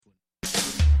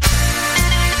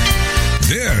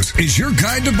This is your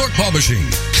guide to book publishing.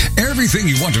 Everything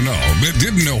you want to know but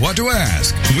didn't know what to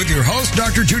ask with your host,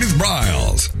 Dr. Judith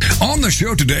Briles. On the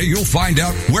show today, you'll find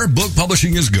out where book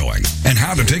publishing is going and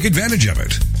how to take advantage of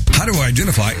it. How to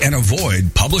identify and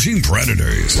avoid publishing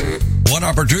predators. What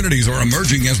opportunities are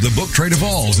emerging as the book trade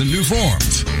evolves in new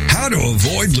forms. How to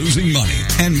avoid losing money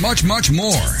and much, much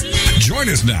more. Join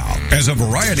us now as a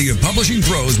variety of publishing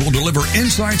pros will deliver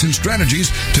insights and strategies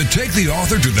to take the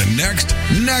author to the next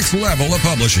level of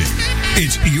publishing.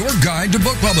 It's your guide to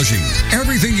book publishing.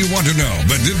 Everything you want to know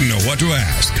but didn't know what to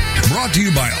ask. Brought to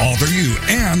you by Authoru U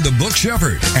and the Book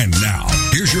Shepherd. And now,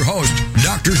 here's your host,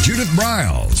 Dr. Judith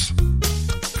Briles.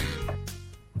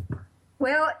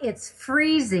 Well, it's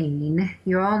freezing.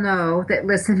 You all know that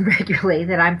listen regularly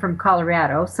that I'm from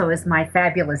Colorado, so is my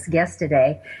fabulous guest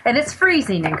today. And it's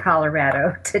freezing in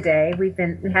Colorado today. We've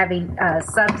been having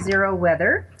sub-zero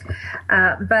weather,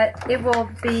 but it will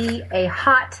be a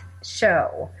hot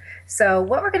show. So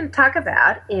what we're going to talk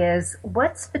about is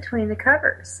what's between the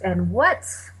covers and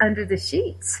what's under the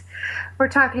sheets. We're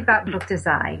talking about book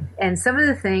design and some of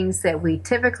the things that we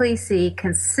typically see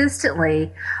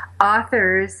consistently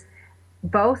authors,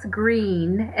 both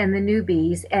green and the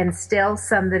newbies, and still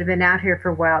some that have been out here for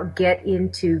a while, get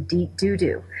into deep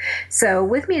doo-doo. So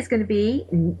with me is going to be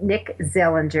Nick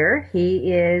Zelinger.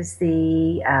 He is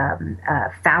the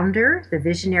founder, the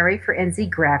visionary for NZ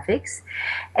Graphics.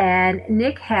 And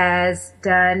Nick has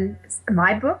done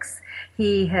my books.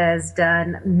 He has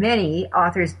done many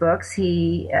authors' books.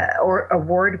 He, or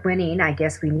award-winning, I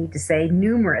guess we need to say,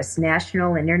 numerous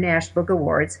national and international book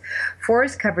awards for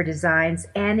his cover designs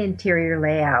and interior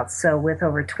layouts. So with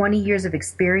over 20 years of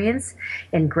experience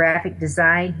in graphic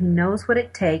design, he knows what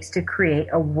it takes to create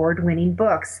award-winning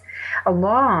books,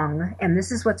 along, and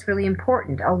this is what's really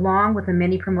important, along with the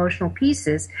many promotional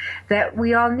pieces that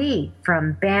we all need,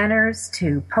 from banners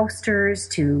to posters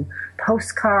to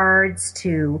postcards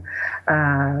to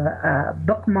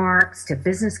bookmarks to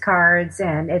business cards.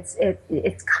 And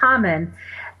it's common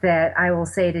that I will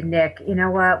say to Nick, you know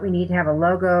what, we need to have a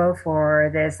logo for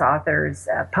this author's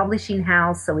publishing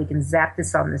house so we can zap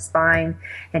this on the spine,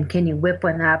 and can you whip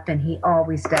one up? And he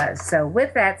always does. So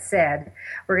with that said,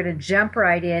 we're going to jump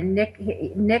right in. Nick,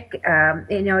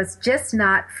 it's just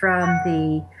not from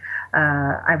the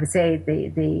I would say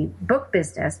the book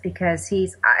business, because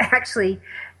I actually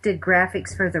did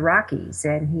graphics for the Rockies,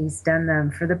 and he's done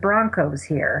them for the Broncos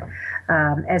here,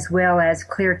 as well as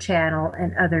Clear Channel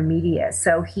and other media.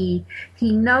 So he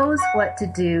knows what to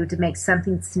do to make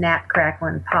something snap, crackle,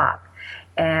 and pop.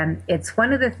 And it's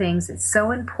one of the things that's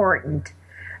so important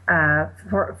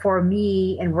for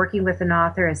me in working with an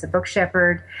author as a book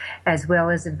shepherd, as well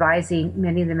as advising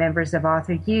many of the members of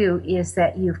Authoru U, is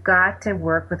that you've got to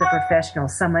work with a professional,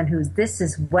 someone this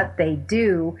is what they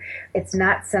do. It's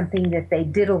not something that they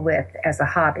diddle with as a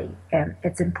hobby, and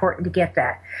it's important to get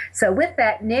that. So with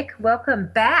that, Nick, welcome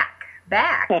back.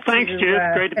 Well, thanks,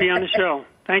 Judith. Great to be on the show.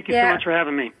 Thank you so much for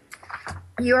having me.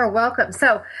 You are welcome.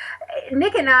 So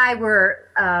Nick and I were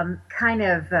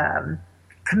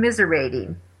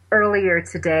commiserating earlier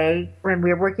today when we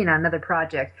were working on another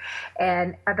project,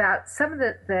 and about some of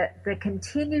the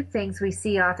continued things we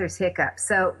see authors hiccup.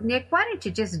 So Nick, why don't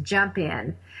you just jump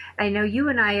in? I know you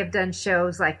and I have done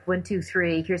shows like 1, 2,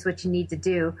 3, here's what you need to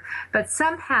do, but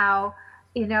somehow,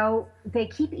 they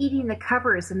keep eating the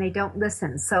covers and they don't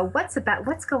listen. So what's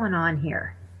going on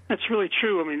here? That's really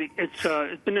true. I mean,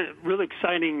 it's been a really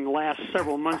exciting last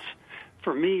several months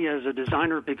for me as a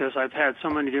designer, because I've had so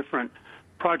many different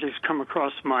projects come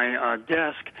across my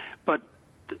desk, but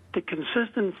the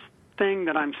consistent thing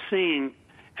that I'm seeing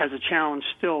as a challenge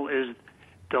still is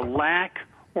the lack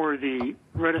or the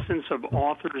reticence of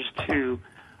authors to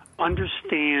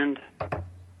understand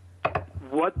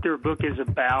what their book is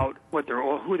about, who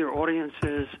their audience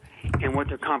is, and what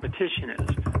their competition is.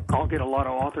 I'll get a lot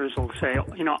of authors who will say,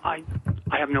 I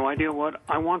have no idea what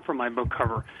I want for my book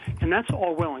cover. And that's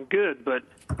all well and good, but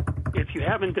if you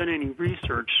haven't done any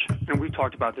research, and we've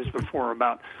talked about this before,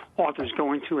 about authors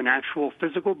going to an actual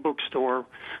physical bookstore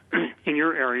in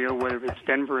your area, whether it's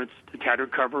Denver, it's the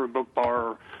Tattered Cover, or Book Bar,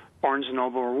 or Barnes &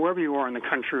 Noble, or wherever you are in the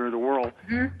country or the world,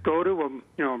 go to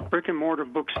a brick-and-mortar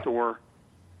bookstore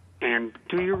and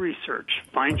do your research.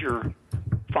 Find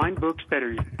books that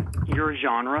are your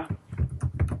genre,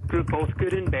 both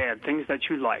good and bad, things that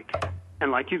you like.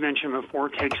 And like you mentioned before,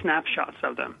 take snapshots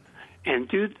of them. And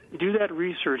do that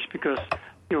research, because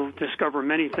you'll discover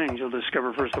many things. You'll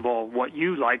discover, first of all, what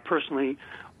you like personally,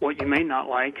 what you may not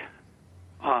like,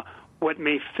 what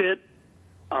may fit,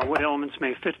 what elements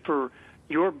may fit for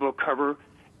your book cover.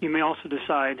 You may also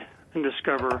decide and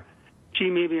discover,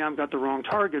 gee, maybe I've got the wrong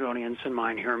target audience in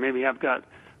mind here. Maybe I've got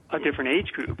a different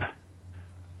age group,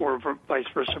 or vice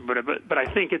versa. But I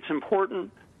think it's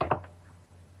important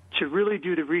to really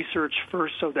do the research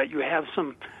first, so that you have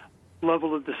some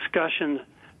level of discussion,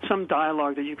 some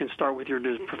dialogue that you can start with your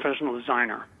professional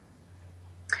designer.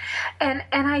 And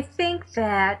I think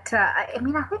that I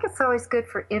think it's always good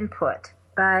for input.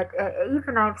 But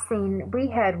even we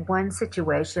had one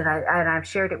situation, and I've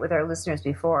shared it with our listeners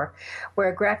before, where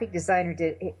a graphic designer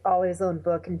did all his own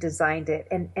book and designed it.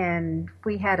 And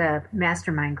we had a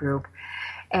mastermind group,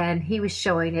 and he was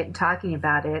showing it and talking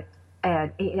about it.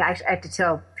 And I have to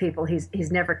tell people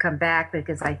he's never come back,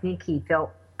 because I think he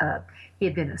felt he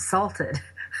had been assaulted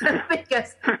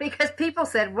because people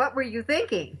said, "What were you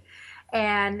thinking?"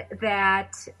 And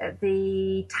that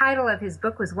the title of his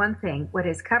book was one thing. What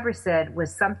his cover said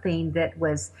was something that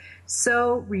was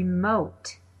so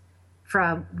remote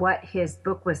from what his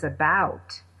book was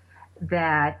about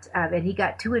that he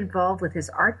got too involved with his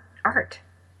art,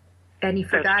 and he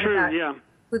forgot about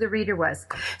who the reader was.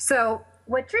 So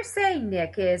what you're saying,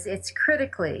 Nick, is it's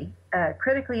critically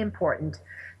important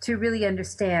to really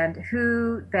understand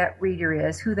who that reader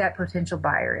is, who that potential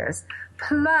buyer is.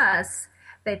 Plus,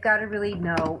 they've got to really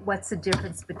know what's the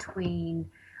difference between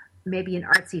maybe an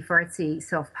artsy-fartsy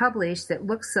self-published that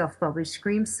looks self-published,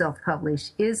 screams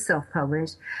self-published, is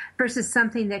self-published, versus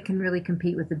something that can really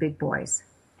compete with the big boys.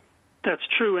 That's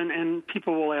true, and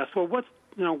people will ask, well,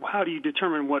 how do you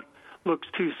determine what looks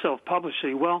too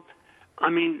self-publishy? Well, I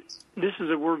mean,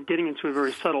 we're getting into a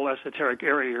very subtle esoteric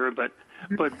area here, but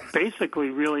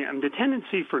basically, really, the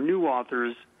tendency for new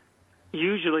authors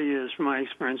usually is, from my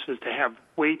experience, is to have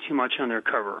way too much on their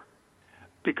cover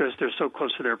because they're so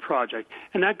close to their project.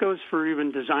 And that goes for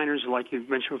even designers, like you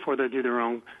mentioned before, that do their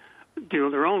own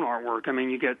artwork. I mean,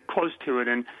 you get close to it,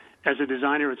 and as a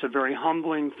designer, it's a very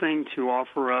humbling thing to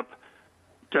offer up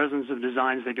dozens of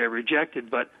designs that get rejected.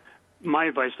 But my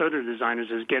advice to other designers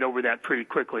is get over that pretty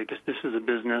quickly, because this is a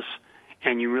business,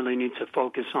 and you really need to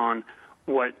focus on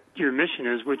what your mission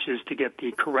is, which is to get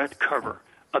the correct cover.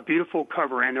 A beautiful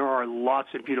cover, and there are lots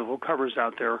of beautiful covers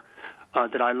out there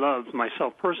that I love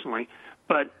myself personally,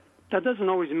 but that doesn't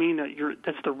always mean that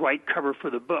that's the right cover for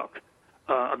the book.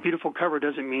 A beautiful cover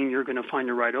doesn't mean you're going to find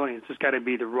the right audience. It's got to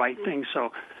be the right thing.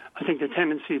 So I think the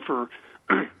tendency for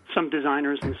some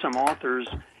designers and some authors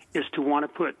is to want to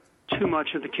put too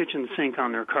much of the kitchen sink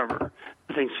on their cover.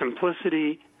 I think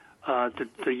simplicity,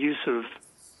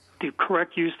 the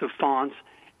correct use of fonts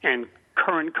and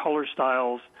current color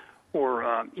styles,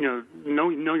 or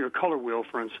know your color wheel,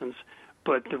 for instance,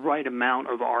 but the right amount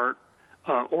of art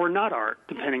or not art,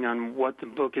 depending on what the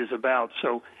book is about.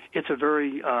 So it's a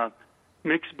very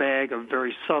mixed bag of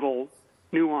very subtle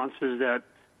nuances that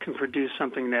can produce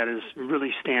something that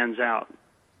really stands out.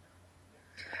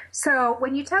 So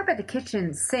when you talk about the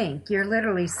kitchen sink, you're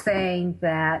literally saying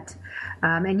that,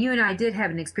 and you and I did have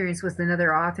an experience with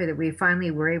another author that we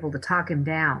finally were able to talk him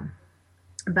down.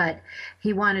 But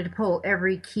he wanted to pull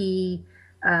every key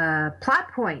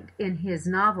plot point in his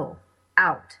novel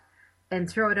out and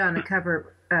throw it on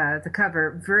the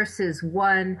cover versus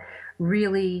one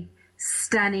really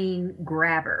stunning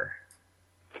grabber.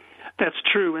 That's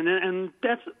true, and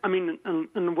that's, in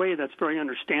a way that's very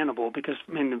understandable, because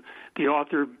the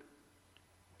author,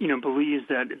 believes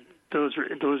that those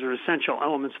are essential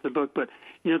elements of the book. But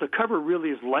the cover really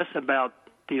is less about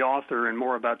the author and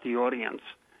more about the audience.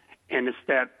 And it's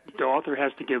that the author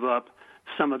has to give up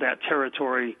some of that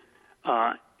territory,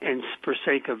 and for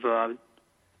sake of,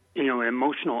 an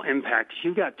emotional impact.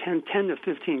 You've got 10 to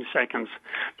 15 seconds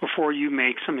before you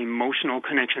make some emotional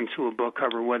connection to a book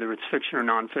cover, whether it's fiction or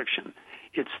nonfiction.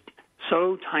 It's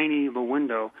so tiny of a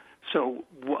window. So,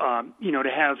 to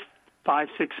have 5,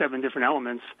 6, 7 different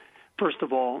elements, first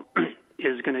of all,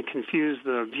 is going to confuse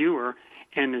the viewer,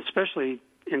 and especially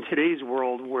in today's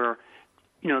world where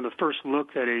the first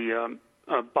look that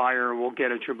a buyer will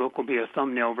get at your book will be a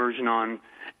thumbnail version on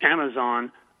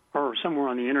Amazon or somewhere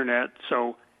on the internet.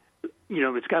 So,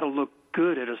 it's got to look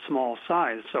good at a small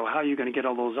size. So how are you going to get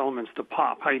all those elements to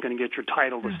pop? How are you going to get your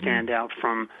title to stand out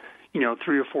from,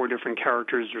 3 or 4 different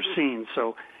characters or scenes?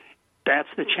 So that's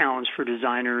the challenge for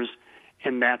designers,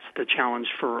 and that's the challenge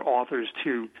for authors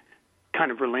to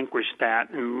kind of relinquish that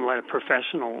and let a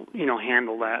professional,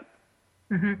 handle that.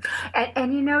 Mm-hmm.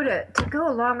 And to go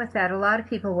along with that, a lot of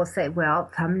people will say,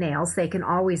 well, thumbnails, they can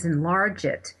always enlarge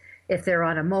it if they're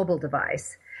on a mobile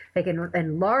device. They can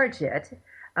enlarge it,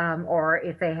 or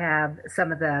if they have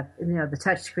some of the, the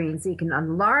touch screens, you can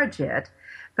enlarge it.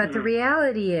 But the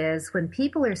reality is, when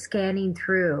people are scanning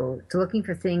through to looking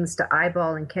for things to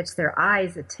eyeball and catch their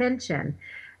eyes' attention,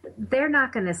 they're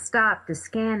not going to stop to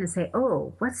scan and say,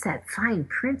 oh, what's that fine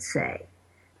print say?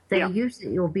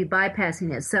 You'll be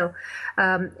bypassing it. So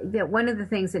one of the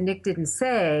things that Nick didn't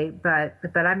say, but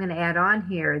I'm going to add on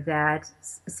here that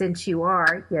since you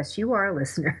are a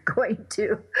listener, going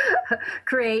to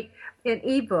create an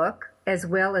ebook as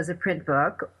well as a print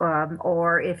book,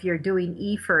 or if you're doing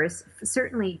e-first,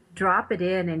 certainly drop it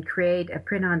in and create a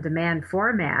print-on-demand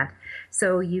format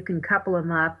so you can couple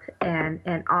them up and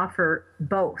offer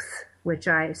both, which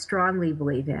I strongly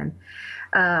believe in.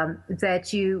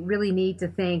 That you really need to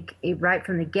think right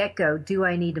from the get-go, do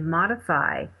I need to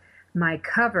modify my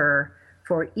cover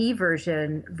for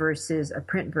e-version versus a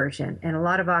print version? And a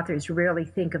lot of authors rarely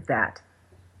think of that.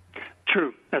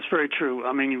 True. That's very true.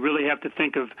 I mean, you really have to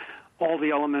think of all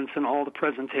the elements and all the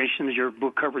presentations your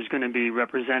book cover is going to be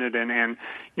represented in. And,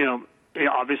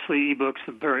 obviously ebooks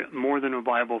are more than a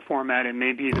viable format. It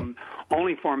may be the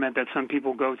only format that some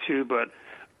people go to, but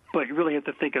you really have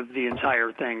to think of the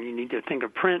entire thing. You need to think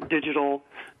of print, digital,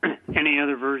 any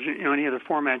other version, any other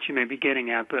format you may be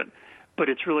getting at. But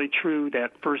it's really true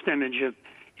that first image,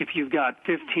 if you've got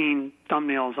 15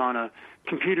 thumbnails on a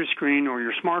computer screen or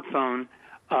your smartphone,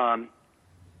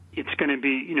 it's going to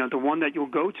be, the one that you'll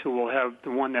go to will have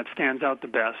the one that stands out the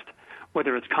best,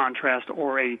 whether it's contrast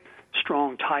or a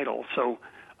strong title. So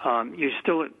you're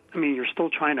still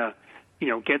trying to,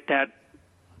 get that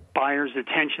buyer's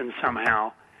attention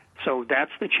somehow. So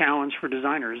that's the challenge for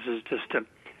designers, is just to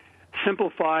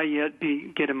simplify yet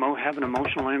have an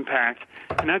emotional impact,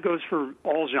 and that goes for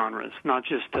all genres, not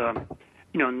just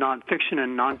non-fiction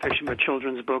and non-fiction, but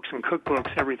children's books and cookbooks,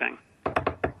 everything.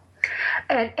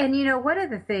 And one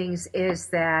of the things is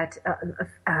that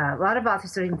a lot of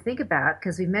authors don't even think about,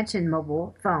 because we mentioned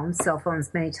mobile phones, cell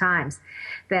phones many times,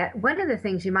 that one of the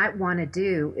things you might want to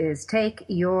do is take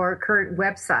your current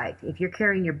website. If you're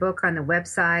carrying your book on the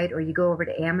website, or you go over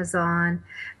to Amazon,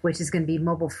 which is going to be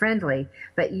mobile friendly,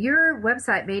 but your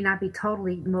website may not be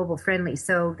totally mobile friendly.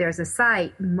 So there's a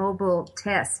site, Mobile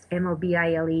Test,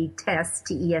 MOBILE Test,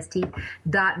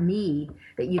 TEST.me,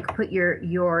 that you can put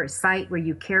your site where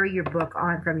you carry your book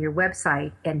on from your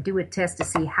website and do a test to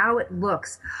see how it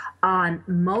looks on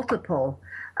multiple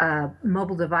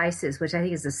mobile devices, which I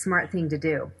think is a smart thing to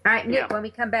do. All right, Nick, when we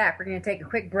come back, we're going to take a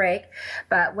quick break.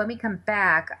 But when we come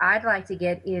back, I'd like to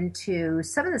get into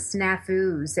some of the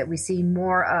snafus that we see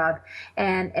more of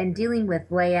and dealing with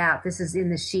layout. This is in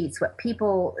the sheets, what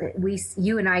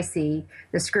you and I see,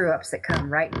 the screw-ups that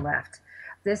come right and left.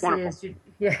 This is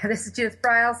Judith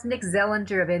Briles. Nick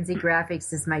Zelinger of NZ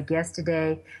Graphics is my guest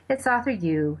today. It's Author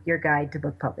U, your guide to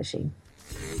book publishing.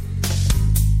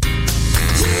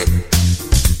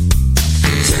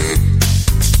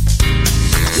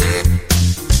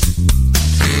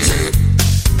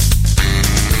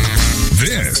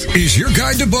 This is your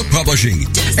guide to book publishing.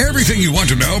 Everything you want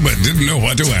to know but didn't know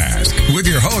what to ask. With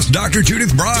your host, Dr.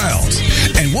 Judith Briles.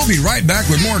 And we'll be right back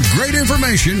with more great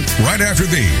information right after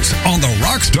these on the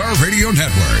Rockstar Radio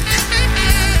Network.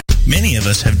 Many of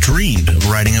us have dreamed of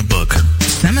writing a book.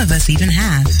 Some of us even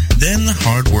have. Then the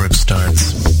hard work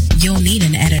starts. You'll need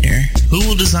an editor. Who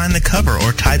will design the cover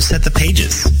or typeset the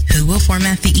pages? Who will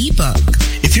format the ebook?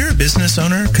 If you're a business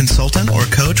owner, consultant, or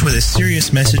coach with a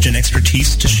serious message and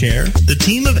expertise to share, the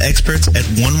team of experts at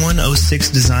 1106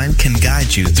 Design can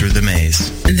guide you through the maze.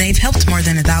 They've helped more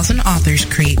than 1,000 authors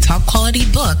create top-quality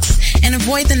books and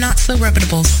avoid the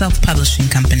not-so-reputable self-publishing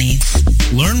companies.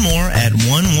 Learn more at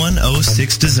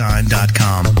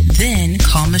 1106design.com. Then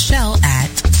call Michelle at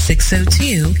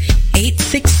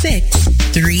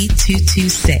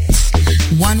 602-866-3226.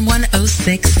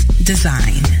 1106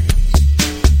 Design.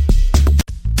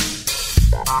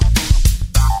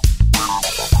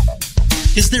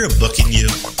 Is there a book in you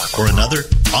or another?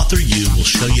 Author U will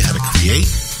show you how to create,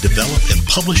 develop, and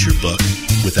publish your book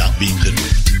without being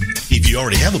hoodwinked. If you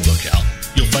already have a book out,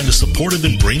 you'll find a supportive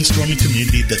and brainstorming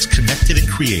community that's connected and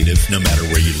creative no matter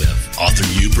where you live. Author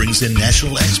U brings in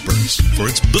national experts for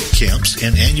its book camps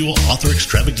and annual author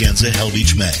extravaganza held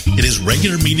each May. It has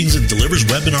regular meetings and delivers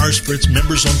webinars for its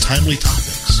members on timely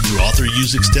topics. Through Author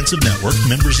U's extensive network,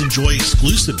 members enjoy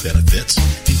exclusive benefits,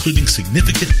 including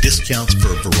significant discounts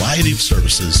for a variety of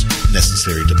services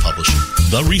necessary to publishing.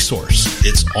 The Resource,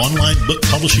 its online book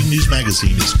publishing news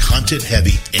magazine, is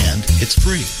content-heavy and it's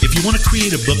free. If you want to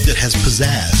create a book that has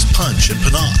pizzazz, punch, and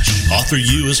panache, Author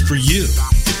U is for you.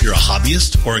 If you're a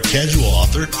hobbyist or a casual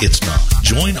author, it's not.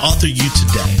 Join Author U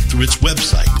today through its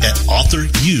website at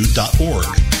authoru.org.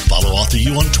 Follow Author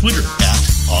U on Twitter at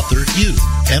Author U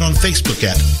and on Facebook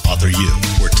at Author U,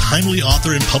 where timely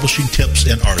author and publishing tips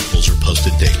and articles are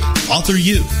posted daily. Author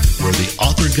U, where the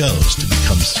author goes to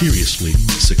become seriously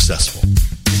successful.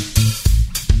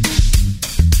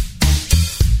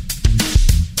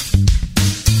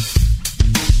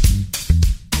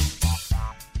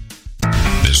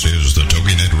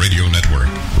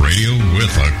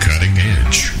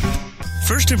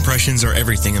 impressions are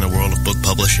everything in the world of book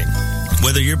publishing.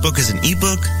 Whether your book is an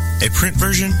ebook, a print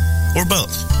version, or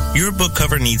both, your book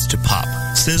cover needs to pop,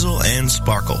 sizzle, and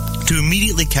sparkle to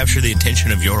immediately capture the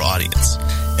attention of your audience.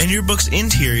 And your book's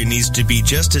interior needs to be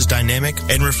just as dynamic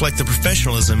and reflect the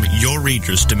professionalism your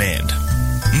readers demand.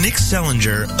 Nick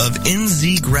Zelinger of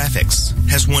NZ Graphics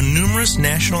has won numerous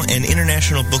national and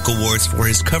international book awards for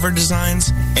his cover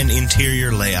designs and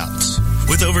interior layouts.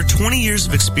 With over 20 years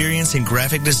of experience in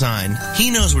graphic design,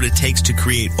 he knows what it takes to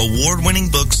create award-winning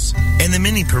books and the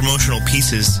many promotional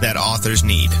pieces that authors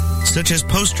need, such as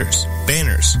posters,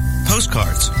 banners,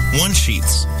 postcards,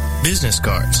 one-sheets, business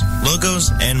cards,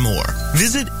 logos, and more.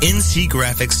 Visit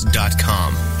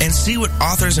ncgraphics.com and see what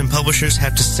authors and publishers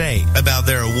have to say about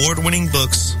their award-winning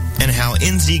books and how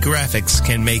NZ Graphics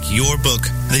can make your book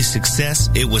the success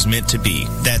it was meant to be.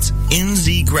 That's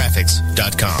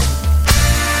nzgraphics.com.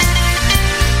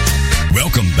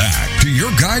 Welcome back to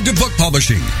your guide to book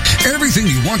publishing. Everything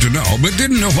you want to know but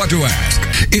didn't know what to ask.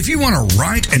 If you want to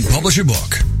write and publish a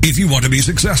book, if you want to be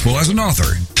successful as an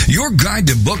author, your guide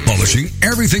to book publishing,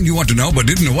 everything you want to know but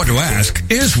didn't know what to ask,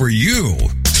 is for you.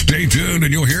 Stay tuned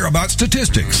and you'll hear about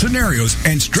statistics, scenarios,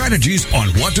 and strategies on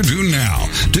what to do now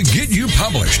to get you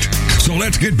published. So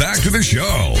let's get back to the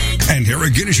show. And here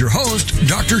again is your host,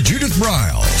 Dr. Judith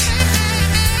Briles.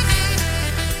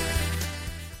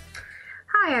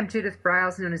 Hi, I'm Judith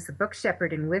Briles, known as the Book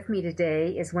Shepherd, and with me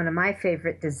today is one of my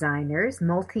favorite designers,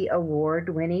 multi-award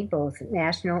winning, both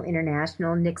national,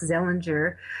 international, Nick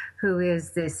Zelinger, who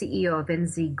is the CEO of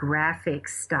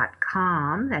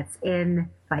nzgraphics.com. That's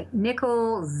N like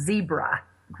nickel zebra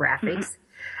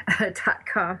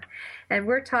graphics.com. And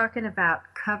we're talking about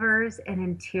covers and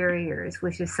interiors,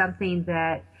 which is something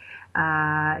that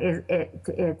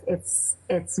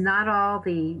it's not all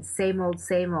the same old.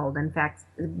 In fact,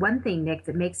 one thing, Nick,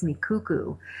 that makes me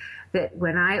cuckoo, that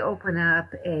when I open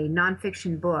up a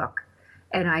nonfiction book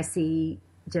and I see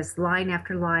just line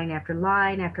after line after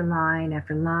line after line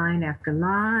after line after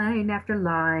line after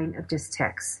line of just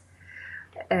text.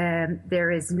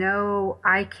 There is no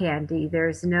eye candy.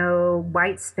 There's no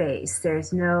white space.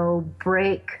 There's no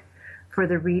break for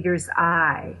the reader's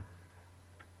eye.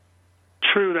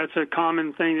 True, that's a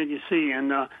common thing that you see,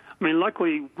 and I mean,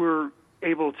 luckily we're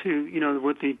able to,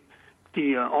 with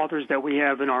the authors that we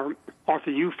have in our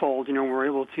Authoru U fold, we're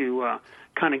able to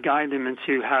kind of guide them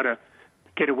into how to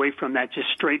get away from that just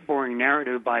straight, boring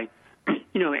narrative by,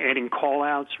 adding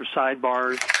call-outs or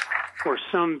sidebars or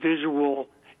some visual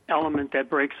element that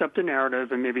breaks up the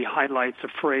narrative and maybe highlights a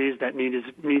phrase that needs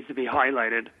to be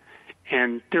highlighted.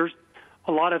 And there's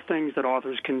a lot of things that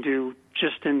authors can do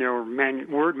just in their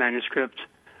Word manuscript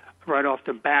right off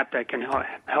the bat that can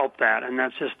help that. And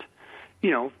that's just,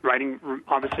 writing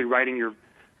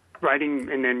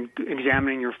and then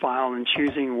examining your file and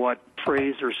choosing what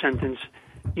phrase or sentence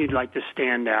you'd like to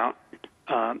stand out.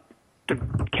 The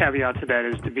caveat to that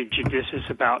is to be judicious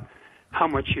about how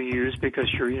much you use,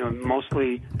 because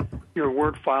mostly your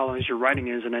Word file as you're writing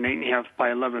is in an 8.5 by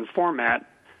 11 format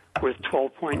with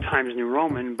 12-point Times New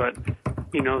Roman, but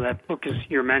that book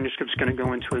your manuscript's going to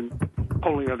go into a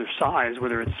totally other size,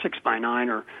 whether it's 6 by 9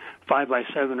 or 5 by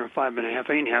 7 or 5.5,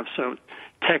 8.5. So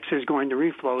text is going to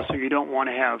reflow, so you don't want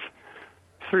to have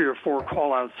 3 or 4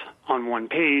 call-outs on one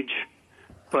page.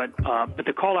 But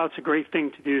the call-out's a great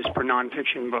thing to use for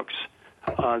nonfiction books,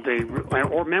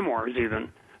 or memoirs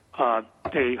even.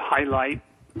 They highlight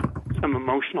some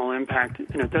emotional impact,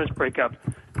 and it does break up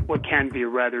what can be a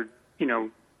rather,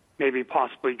 maybe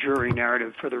possibly dreary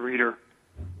narrative for the reader.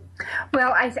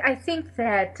 Well, I think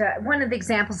that one of the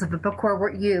examples of a book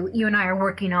where you and I are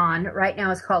working on right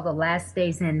now is called The Last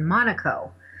Days in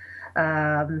Monaco.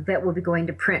 That will be going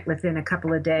to print within a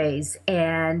couple of days.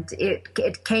 And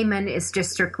it came in as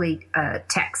just strictly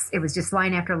text. It was just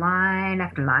line after line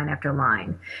after line after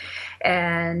line.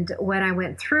 And when I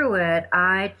went through it,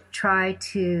 I tried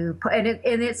to put, and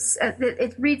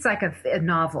it reads like a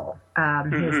novel,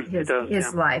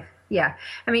 his life. Yeah.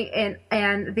 I mean,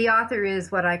 and the author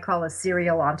is what I call a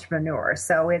serial entrepreneur.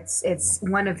 So it's a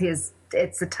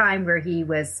time where he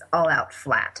was all out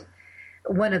flat.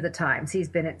 One of the times. He's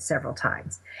been it several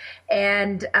times.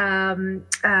 And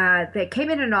they came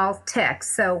in all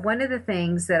text. So one of the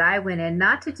things that I went in,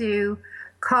 not to do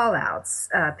call-outs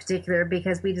particular,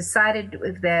 because we decided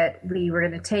that we were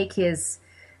going to take his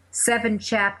 7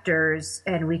 chapters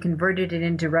and we converted it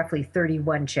into roughly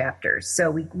 31 chapters.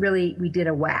 So we did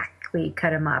a whack. We cut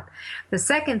them up. The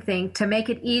second thing, to make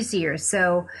it easier.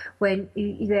 So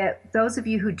those of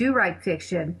you who do write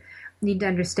fiction need to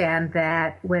understand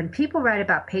that when people write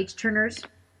about page turners,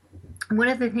 one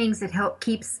of the things that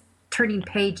keeps turning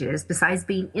pages, besides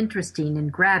being interesting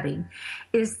and grabbing,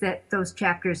 is that those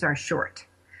chapters are short.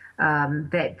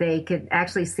 That they could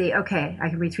actually say, okay, I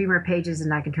can read 3 more pages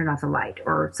and I can turn off the light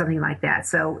or something like that.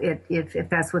 So if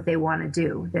that's what they want to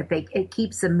do, it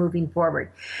keeps them moving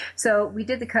forward. So we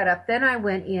did the cut up. Then I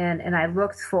went in and I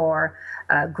looked for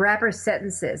grabber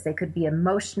sentences. They could be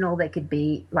emotional. They could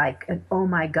be like an oh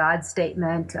my God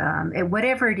statement,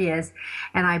 whatever it is.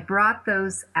 And I brought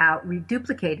those out,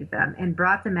 reduplicated them and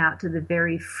brought them out to the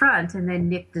very front. And then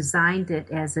Nick designed it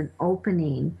as an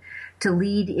opening to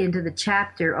lead into the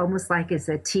chapter, almost like as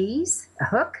a tease, a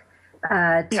hook,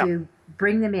 to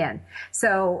bring them in.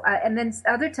 So, and then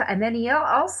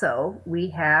we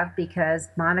have, because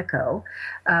Monaco,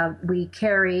 we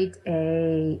carried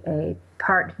a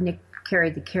part. Nick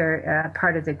carried the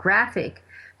part of the graphic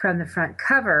from the front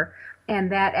cover,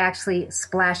 and that actually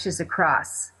splashes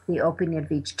across the opening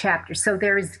of each chapter. So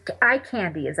there is eye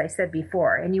candy, as I said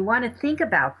before, and you want to think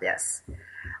about this.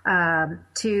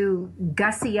 To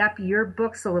gussy up your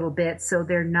books a little bit so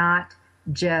they're not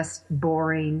just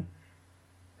boring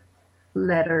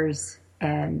letters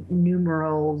and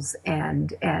numerals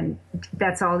and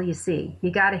that's all you see.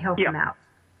 You got to help them out.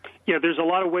 Yeah, there's a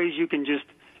lot of ways you can just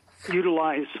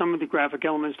utilize some of the graphic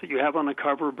elements that you have on the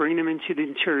cover, bring them into the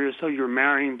interior so you're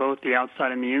marrying both the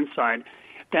outside and the inside.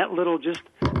 That little just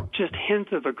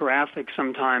hint of a graphic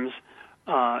sometimes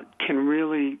can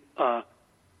really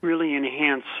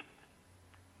enhance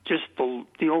just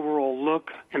the overall look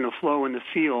and the flow and the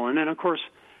feel. And then, of course,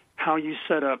 how you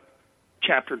set up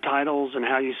chapter titles and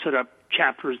how you set up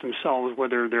chapters themselves,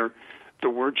 whether they're the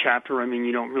word chapter. I mean,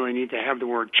 you don't really need to have the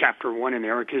word chapter 1 in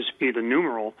there. It could just be the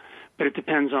numeral. But it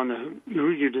depends on who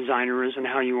your designer is and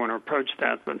how you want to approach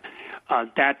that. But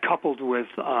that coupled with,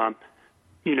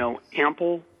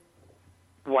 ample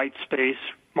white space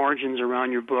margins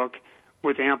around your book,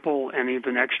 with ample and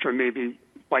even extra maybe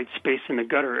white space in the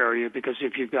gutter area, because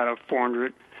if you've got a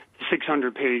 400 to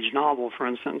 600-page novel, for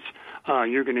instance,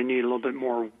 you're going to need a little bit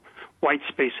more white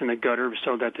space in the gutter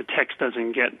so that the text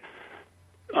doesn't get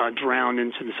drowned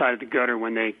into the side of the gutter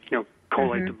when they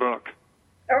collate the book.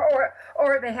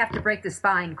 Or they have to break the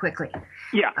spine quickly.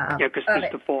 Yeah, because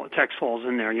the text falls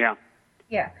in there, Yeah.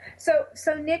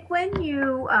 So Nick, when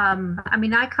you,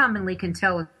 I commonly can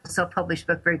tell a self-published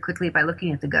book very quickly by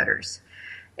looking at the gutters.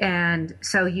 And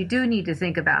so you do need to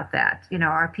think about that.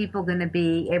 Are people going to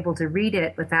be able to read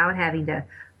it without having to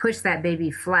push that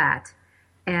baby flat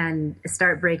and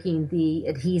start breaking the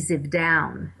adhesive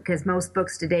down? Because most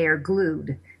books today are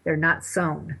glued. They're not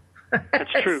sewn.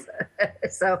 That's true.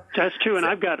 That's true. And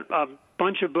I've got a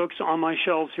bunch of books on my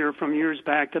shelves here from years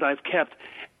back that I've kept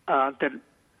I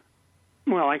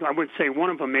would say one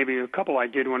of them, maybe a couple I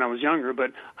did when I was younger,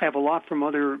 but I have a lot from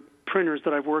other printers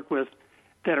that I've worked with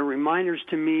that are reminders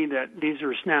to me that these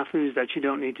are snafus that you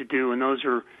don't need to do, and those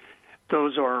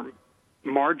are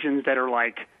margins that are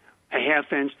like a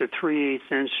 1/2 inch to 3/8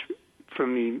 inch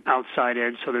from the outside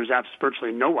edge, so there's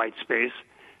virtually no white space.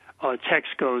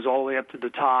 Text goes all the way up to the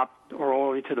top or all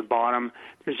the way to the bottom.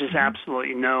 There's just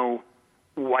absolutely no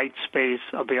white space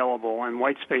available, and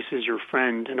white space is your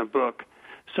friend in a book.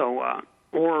 So,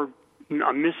 or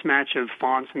a mismatch of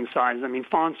fonts and size. I mean,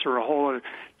 fonts are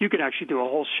you could actually do a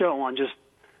whole show on just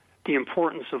the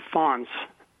importance of fonts,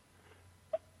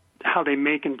 how they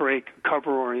make and break a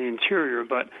cover or the interior,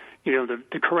 but,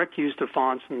 the correct use of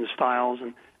fonts and the styles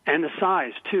and the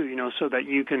size, too, so that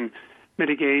you can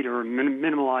mitigate or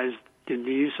minimize the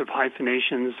use of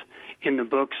hyphenations in the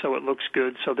book so it looks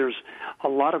good. So there's a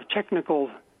lot of technical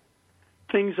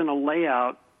things in a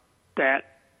layout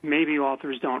that maybe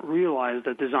authors don't realize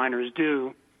that designers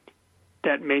do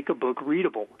that make a book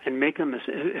readable and make them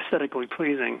aesthetically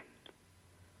pleasing.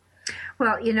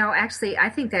 Well, actually, I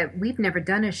think that we've never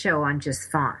done a show on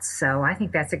just fonts, so I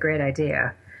think that's a great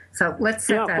idea. So let's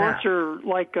set that up. Fonts are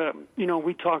like,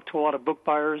 we talk to a lot of book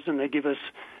buyers, and they give us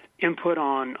input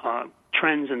on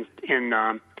trends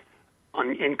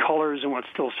in colors and what's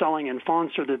still selling, and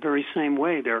fonts are the very same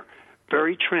way. They're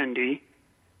very trendy,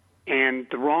 and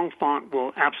the wrong font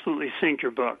will absolutely sink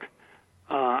your book.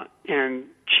 And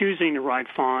choosing the right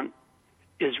font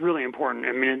is really important.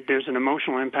 I mean, there's an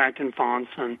emotional impact in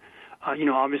fonts, and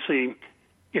obviously,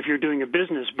 if you're doing a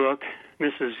business book,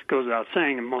 goes without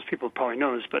saying, and most people probably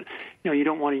know this, but you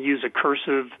don't want to use a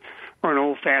cursive or an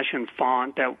old-fashioned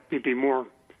font that would be more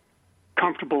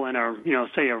comfortable in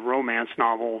say a romance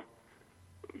novel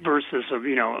versus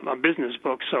a business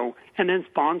book. So, and then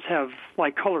fonts have,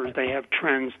 like colors, they have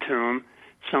trends to them.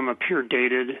 Some appear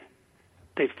dated.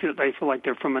 They feel like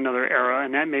they're from another era,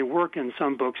 and that may work in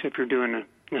some books if you're doing a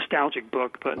nostalgic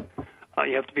book, but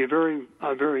you have to be very,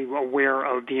 very aware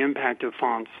of the impact of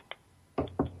fonts.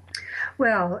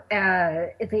 Well,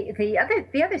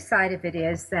 the other side of it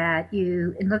is that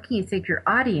in looking at your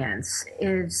audience,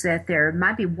 is that there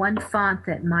might be one font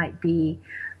that might be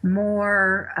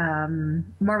more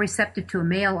receptive to a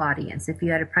male audience if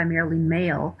you had a primarily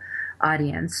male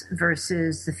audience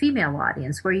versus the female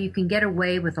audience, where you can get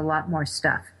away with a lot more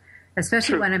stuff,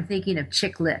 especially when I'm thinking of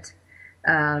chick lit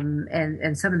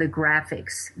and some of the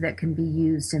graphics that can be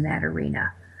used in that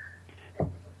arena.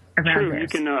 True. You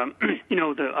can,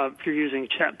 if you're using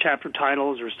chapter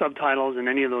titles or subtitles in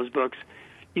any of those books,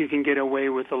 you can get away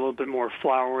with a little bit more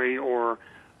flowery or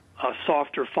a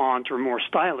softer font or more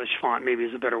stylish font, maybe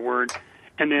is a better word.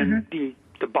 And then the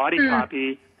body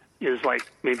copy is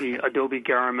like maybe Adobe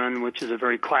Garamond, which is a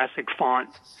very classic font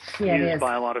used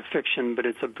by a lot of fiction, but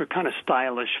it's a kind of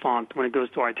stylish font. When it goes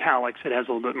to italics, it has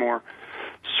a little bit more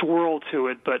swirl to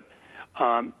it, but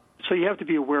so you have to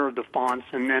be aware of the fonts.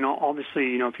 And then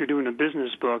obviously, if you're doing a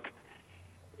business book,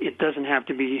 it doesn't have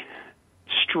to be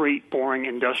straight, boring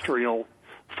industrial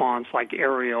fonts like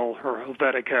Arial or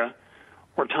Helvetica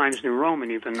or Times New Roman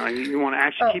even. You want to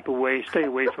actually stay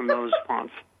away from those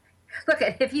fonts. Look,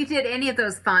 if you did any of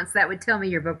those fonts, that would tell me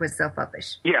your book was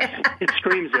self-published. Yes, it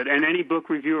screams it, and any book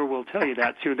reviewer will tell you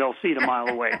that, too. They'll see it a mile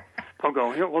away. They'll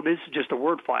go, well, this is just a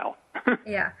Word file.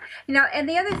 Yeah. And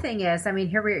the other thing is,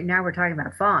 now we're talking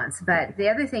about fonts, but the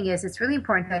other thing is it's really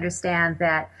important to understand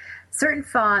that certain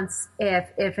fonts, if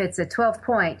it's a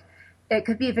 12-point, it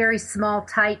could be a very small,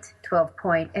 tight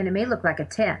 12-point, and it may look like a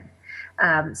 10.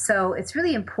 So it's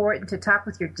really important to talk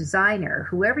with your designer,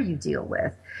 whoever you deal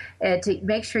with, to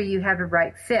make sure you have a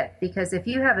right fit. Because if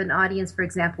you have an audience, for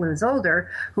example, who's older,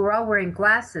 who are all wearing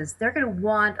glasses, they're going to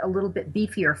want a little bit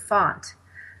beefier font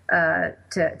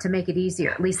to make it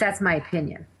easier. At least that's my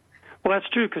opinion. Well, that's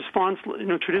true, because fonts,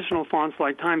 traditional fonts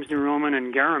like Times New Roman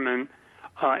and Garamond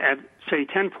at, say,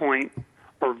 10-point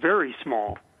are very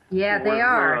small. Yeah, they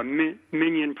are. Where a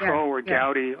Minion Pro or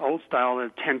Gaudi old style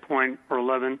at 10-point or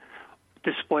 11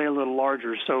 display a little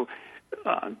larger. So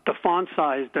the font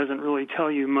size doesn't really tell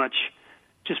you much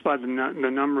just by the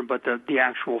number, but the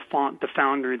actual font, the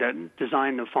foundry that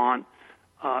designed the font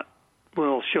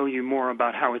will show you more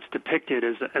about how it's depicted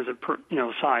as a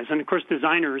size. And of course,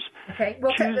 designers. Okay.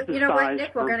 Well, what,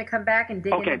 Nick? We're going to come back and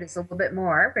dig into this a little bit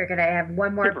more. We're going to have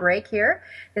one more break here.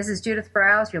 This is Judith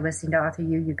Briles. You're listening to Authoru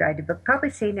U, Your Guide to Book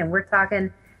Publishing, and we're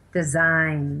talking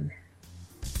design.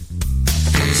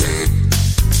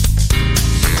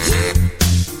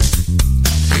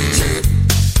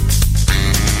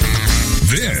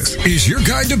 This is your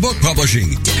guide to book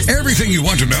publishing. Everything you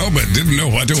want to know but didn't know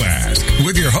what to ask.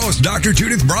 With your host, Dr.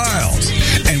 Judith Briles.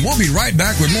 And we'll be right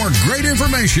back with more great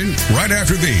information right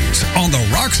after these on the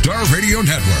Rockstar Radio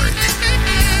Network.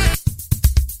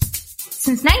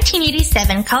 Since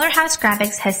 1987, Color House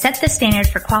Graphics has set the standard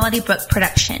for quality book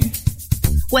production.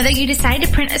 Whether you decide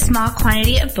to print a small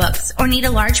quantity of books or need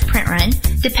a large print run,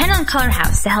 depend on Color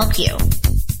House to help you.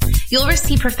 You'll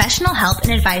receive professional help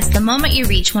and advice the moment you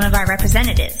reach one of our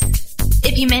representatives.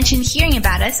 If you mention hearing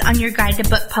about us on your guide to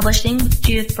book publishing with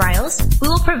Judith Briles, we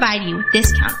will provide you a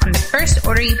discount on the first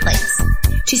order you place.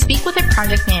 To speak with a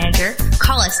project manager,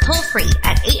 call us toll-free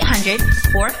at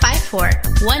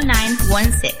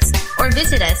 800-454-1916 or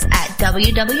visit us at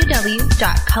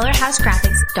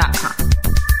www.colorhousegraphics.com.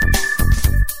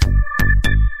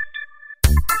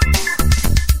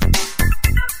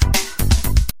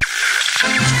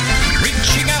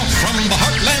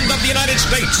 United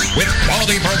States with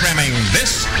quality programming.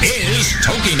 This is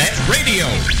TogiNet Radio.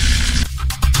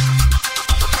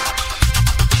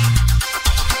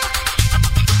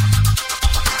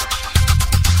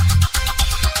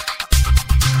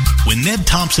 When Ned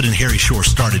Thompson and Harry Shore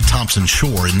started Thompson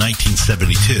Shore in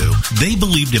 1972, they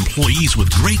believed employees with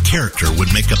great character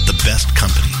would make up the best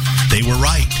company. They were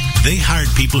right. They hired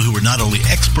people who were not only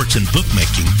experts in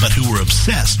bookmaking, but who were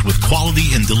obsessed with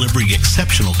quality and delivering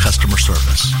exceptional customer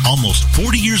service. Almost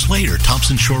 40 years later,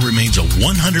 Thompson Shore remains a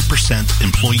 100%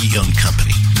 employee-owned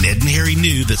company. Ned and Harry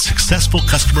knew that successful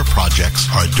customer projects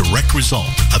are a direct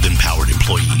result of empowered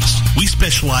employees. We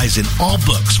specialize in all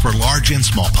books for large and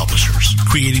small publishers.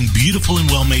 Creating beautiful and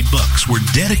well-made books, we're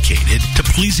dedicated to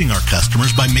pleasing our customers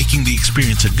by making the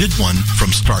experience a good one from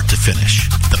start to finish.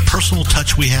 The personal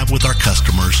touch we have with our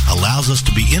customers allows us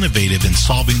to be innovative in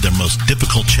solving their most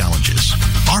difficult challenges.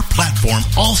 Our platform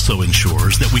also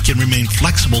ensures that we can remain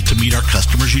flexible to meet our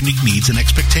customers' unique needs and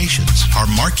expectations. Our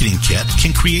marketing kit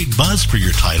can create buzz for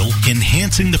your title,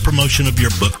 enhancing the promotion of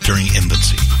your book during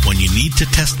infancy. When you need to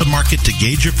test the market to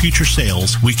gauge your future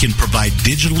sales, we can provide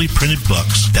digitally printed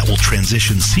books that will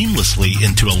transition seamlessly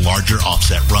into a larger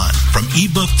offset run. From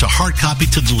ebook to hard copy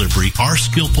to delivery, our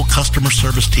skillful customer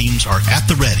service teams are at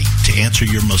the ready to answer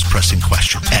your most pressing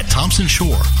question. At Thompson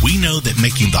Shore, we know that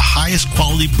making the highest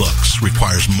quality books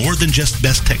requires more than just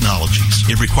best technologies.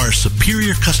 It requires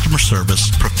superior customer service,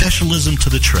 professionalism to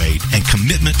the trade, and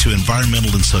commitment to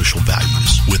environmental and social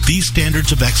values. With these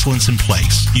standards of excellence in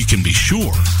place, you can be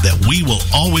sure that we will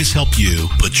always help you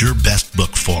put your best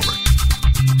book forward.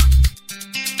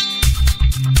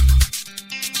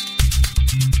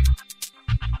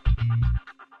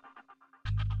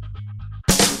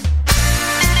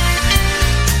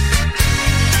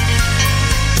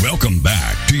 Welcome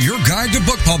back to your guide to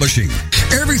book publishing.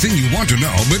 Everything you want to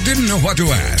know but didn't know what to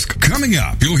ask. Coming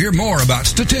up, you'll hear more about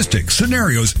statistics,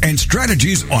 scenarios, and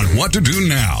strategies on what to do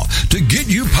now to get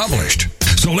you published.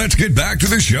 So let's get back to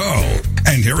the show.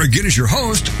 And here again is your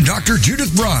host, Dr. Judith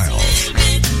Briles.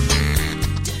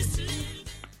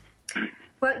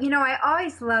 Well, I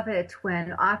always love it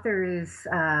when authors,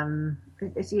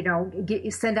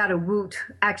 send out a woot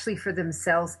actually for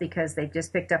themselves because they've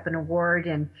just picked up an award.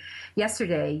 And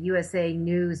yesterday, USA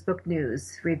News, Book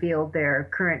News, revealed their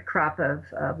current crop of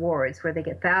awards where they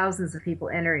get thousands of people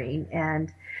entering.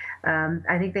 And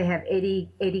I think they have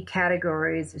 80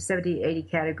 categories or 70, 80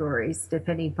 categories,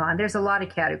 depending upon. There's a lot of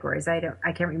categories. I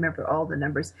can't remember all the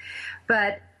numbers,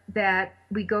 but that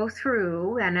we go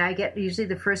through, and I get usually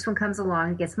the first one comes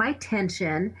along, gets my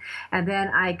attention, and then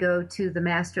I go to the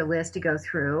master list to go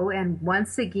through. And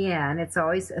once again, it's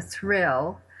always a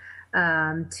thrill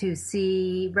to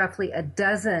see roughly a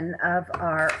dozen of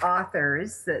our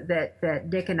authors that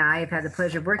Nick and I have had the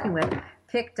pleasure of working with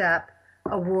picked up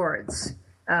awards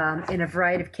in a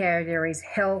variety of categories: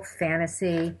 health,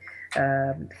 fantasy,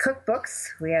 cookbooks.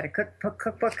 We had a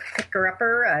cookbook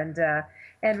picker-upper,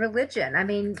 and religion. I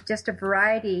mean, just a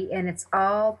variety, and it's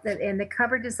all, and the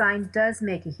cover design does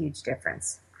make a huge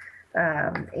difference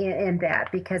in that,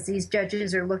 because these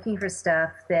judges are looking for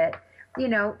stuff that,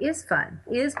 is fun,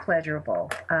 is pleasurable,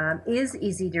 is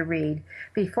easy to read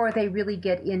before they really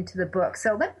get into the book.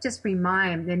 So let me just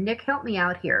remind, and Nick, help me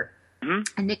out here.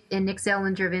 Mm-hmm. And Nick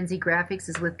Zelinger of NZ Graphics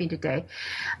is with me today.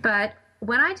 But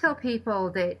when I tell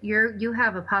people that you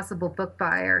have a possible book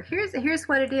buyer, here's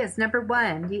what it is. Number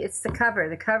one, it's the cover.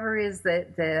 The cover is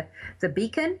the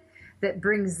beacon that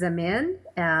brings them in.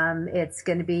 It's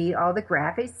going to be all the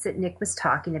graphics that Nick was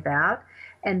talking about.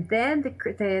 And then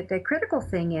the critical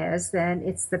thing is then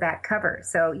it's the back cover.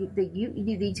 So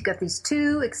you've got these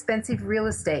two expensive real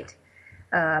estate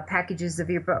packages of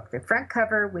your book. The front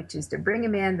cover, which is to bring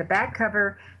them in. The back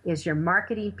cover is your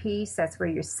marketing piece. That's where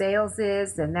your sales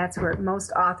is, and that's where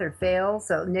most author fails.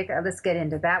 So, Nick, let's get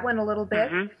into that one a little bit.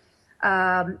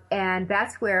 Mm-hmm. And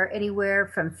that's where anywhere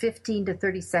from 15 to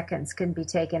 30 seconds can be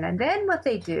taken. And then what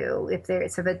they do, if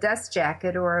it's of a dust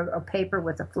jacket or a paper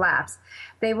with the flaps,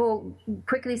 they will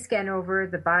quickly scan over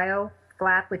the bio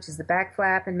flap, which is the back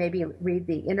flap, and maybe read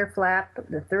the inner flap,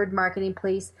 the third marketing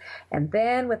piece. And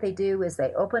then what they do is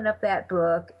they open up that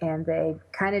book and they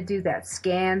kind of do that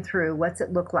scan through. What's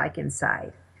it look like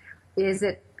inside? Is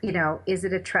it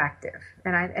attractive?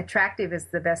 And attractive is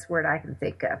the best word I can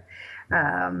think of.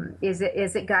 Is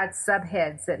it got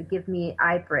subheads that give me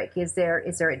eye break? Is there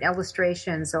an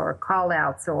illustrations or call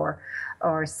outs or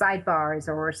sidebars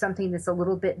or something that's a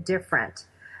little bit different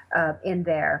in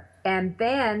there? And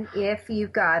then if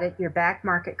you've got it, your back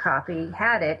market copy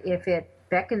had it, if it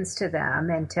beckons to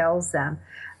them and tells them,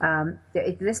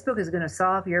 this book is going to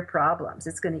solve your problems,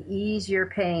 it's going to ease your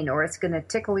pain, or it's going to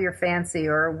tickle your fancy,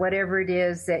 or whatever it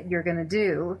is that you're going to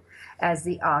do as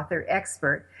the author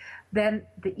expert, then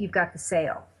you've got the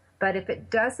sale. But if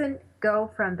it doesn't go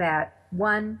from that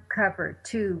one cover,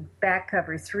 two, back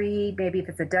cover, three, maybe if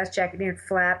it's a dust jacket near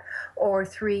flap, or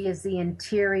three is the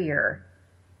interior,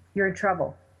 you're in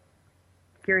trouble.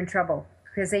 You're in trouble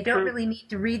because they don't really need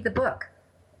to read the book.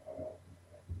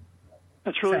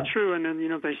 That's really true. And then,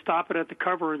 if they stop it at the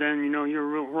cover, then,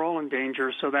 we're all in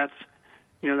danger. So that's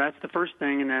the first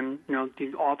thing. And then,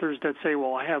 the authors that say,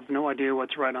 well, I have no idea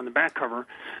what's right on the back cover.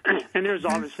 And there's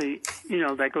obviously,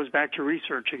 that goes back to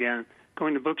research again,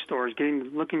 going to bookstores,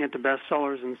 looking at the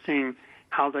bestsellers and seeing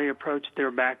how they approach their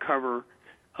back cover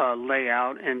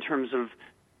layout in terms of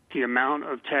the amount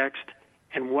of text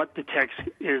and what the text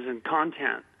is in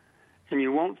content. And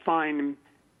you won't find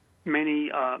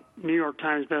many New York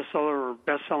Times bestseller or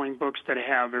best-selling books that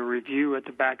have a review at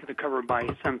the back of the cover by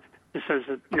some. It says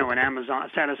that, a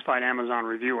satisfied Amazon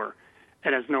reviewer.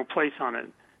 It has no place on it.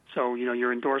 So,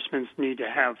 your endorsements need to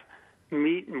have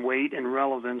meat and weight and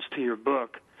relevance to your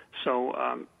book.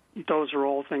 So those are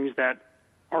all things that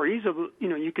are easy.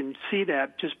 You can see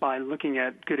that just by looking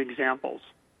at good examples.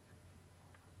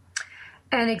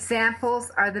 And examples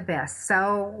are the best.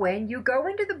 So when you go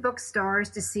into the bookstores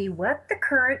to see what the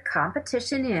current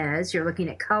competition is, you're looking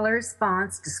at colors,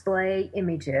 fonts, display,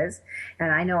 images.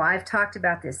 And I know I've talked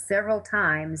about this several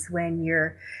times when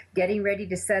you're getting ready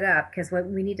to set up, because what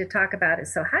we need to talk about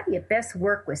is, so how do you best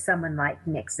work with someone like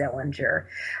Nick Zelinger?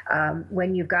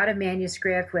 When you've got a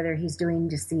manuscript, whether he's doing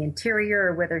just the interior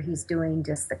or whether he's doing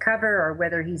just the cover or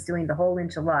whether he's doing the whole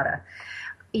enchilada.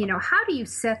 How do you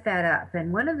set that up?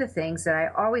 And one of the things that I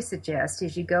always suggest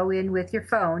is you go in with your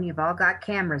phone. You've all got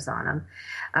cameras on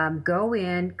them.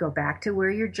 Go back to where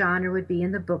your genre would be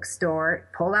in the bookstore,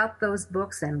 pull out those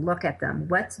books and look at them.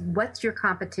 What's your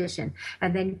competition?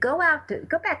 And then go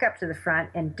back up to the front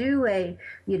and do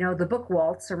the book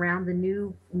waltz around the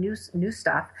new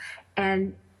stuff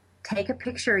and take a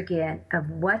picture again of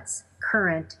what's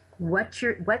current, what's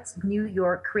New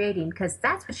York creating, because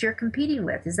that's what you're competing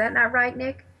with. Is that not right,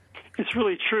 Nick? It's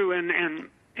really true, and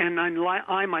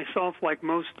I myself, like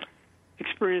most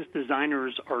experienced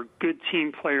designers, are good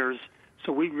team players.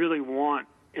 So we really want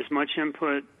as much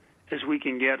input as we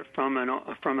can get from an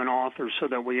author, so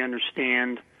that we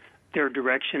understand their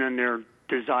direction and their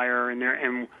desire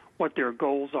and what their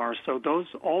goals are. So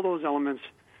all those elements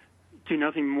do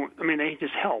nothing more. I mean, they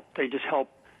just help. They just help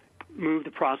move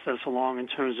the process along in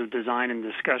terms of design and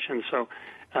discussion. So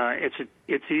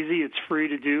it's easy, it's free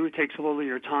to do, it takes a little of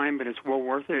your time, but it's well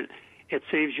worth it. It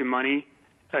saves you money.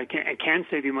 It can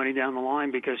save you money down the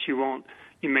line, because you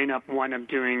may not wind up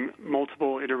doing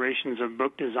multiple iterations of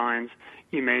book designs.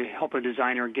 You may help a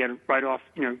designer get right off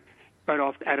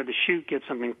out of the chute, get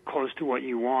something close to what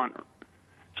you want.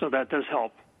 So that does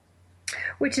help.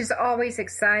 Which is always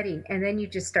exciting, and then you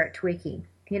just start tweaking.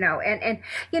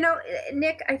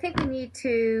 Nick, I think we need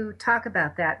to talk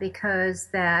about that, because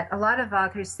that a lot of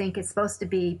authors think it's supposed to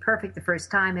be perfect the first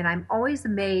time, and I'm always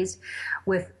amazed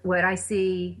with what I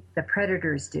see the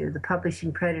predators do, the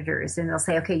publishing predators, and they'll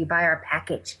say, okay, you buy our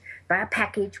package.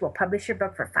 We'll publish your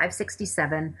book for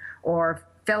 $5.67, or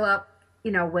fill up,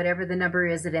 whatever the number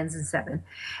is that ends in 7,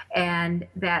 and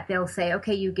that they'll say,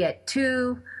 okay, you get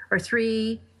 2 or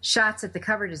 3 shots at the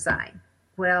cover design.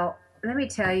 Well, let me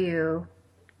tell you,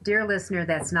 dear listener,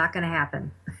 that's not going to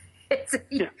happen.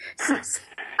 In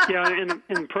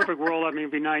a perfect world, I mean,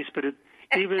 it'd be nice, but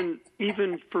even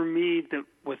for me,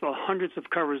 with the hundreds of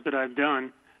covers that I've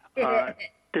done,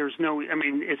 there's no. I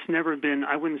mean, it's never been.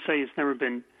 I wouldn't say it's never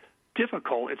been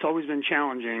difficult. It's always been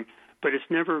challenging, but it's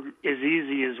never as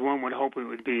easy as one would hope it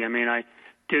would be. I mean, I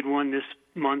did one this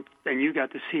month, and you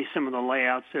got to see some of the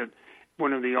layouts at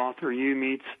one of the Authoru U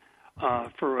meets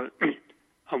for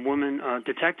a woman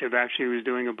detective, actually, who was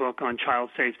doing a book on child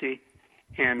safety,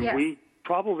 and yes. We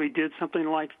probably did something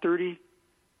like 30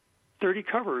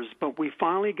 covers, but we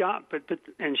finally got,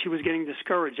 and she was getting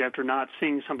discouraged after not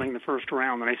seeing something the first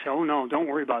round, and I said, oh no, don't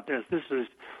worry about this. This is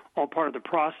all part of the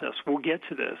process. We'll get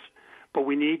to this, but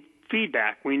we need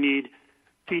feedback. We need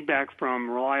feedback from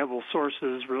reliable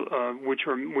sources,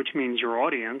 which means your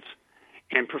audience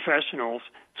and professionals.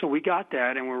 So we got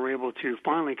that, and we were able to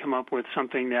finally come up with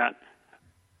something that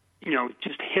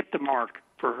just hit the mark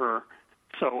for her.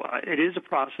 So it is a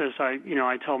process.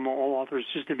 I tell all authors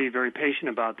just to be very patient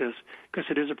about this, because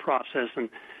it is a process, and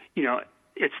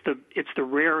it's the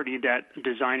rarity that a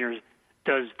designer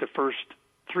does the first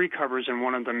 3 covers and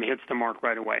one of them hits the mark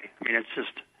right away. I mean, it's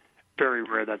just very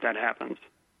rare that happens.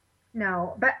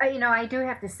 No, but I do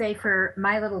have to say, for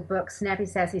my little book, Snappy,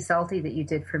 Sassy, Salty, that you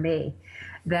did for me,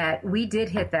 that we did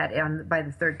hit that by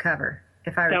the 3rd cover,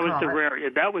 if I recall.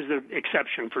 That was the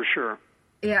exception for sure.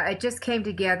 Yeah, it just came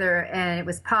together, and it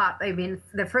was pop. I mean,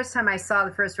 the first time I saw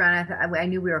the first round, I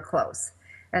knew we were close,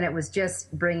 and it was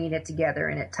just bringing it together,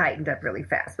 and it tightened up really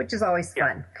fast, which is always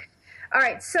fun. All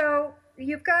right, so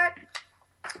we've got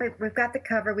the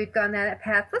cover, we've gone that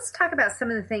path. Let's talk about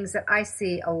some of the things that I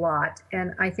see a lot,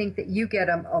 and I think that you get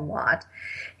them a lot,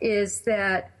 is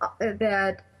that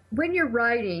when you're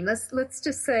writing, let's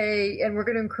just say, and we're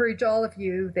going to encourage all of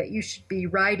you, that you should be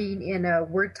writing in a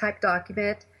Word type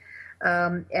document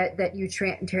that you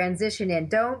transition in.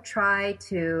 Don't try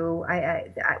to.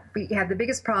 We have the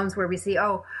biggest problems where we see,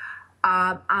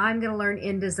 I'm going to learn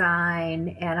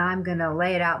InDesign and I'm going to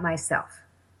lay it out myself,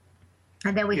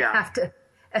 and then we have to,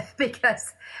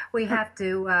 because we have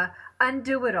to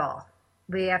undo it all.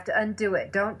 We have to undo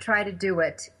it. Don't try to do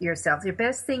it yourself. The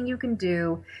best thing you can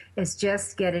do is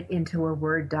just get it into a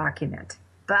Word document.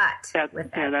 But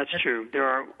that's true. There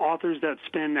are authors that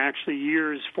spend actually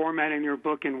years formatting their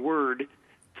book in Word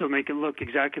to make it look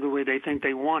exactly the way they think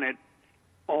they want it,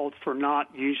 all for naught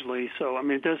usually. So, I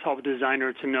mean, it does help a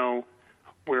designer to know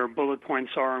where bullet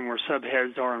points are and where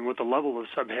subheads are and what the level of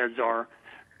subheads are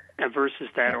versus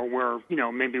that, or where,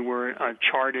 maybe where a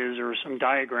chart is or some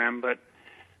diagram. But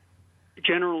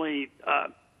generally,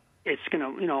 it's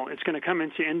gonna come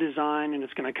into InDesign, and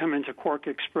it's gonna come into Quark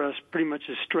Express pretty much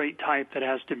a straight type that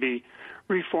has to be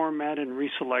reformatted and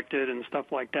reselected and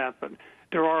stuff like that. But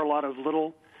there are a lot of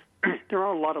little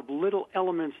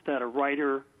elements that a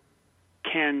writer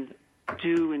can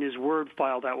do in his Word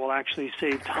file that will actually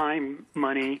save time,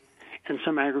 money, and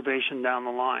some aggravation down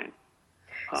the line.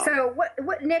 So,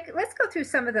 what, Nick? Let's go through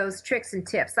some of those tricks and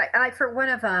tips. Like for one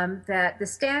of them, that the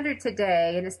standard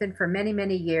today, and it's been for many,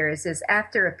 many years, is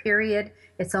after a period,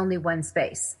 it's only one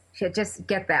space. You should just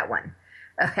get that one.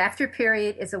 After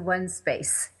period is a one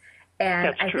space,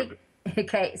 and that's true. think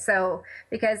okay. So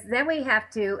because then we have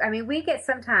to. I mean, we get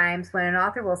sometimes when an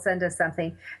author will send us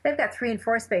something, they've got 3 and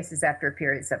 4 spaces after a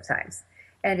period sometimes,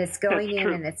 and it's going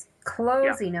in and it's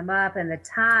closing them up, and the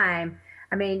time.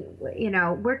 I mean,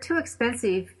 we're too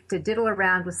expensive to diddle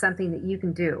around with something that you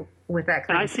can do with that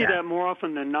kind of stuff. And I see that more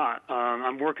often than not.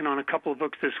 I'm working on a couple of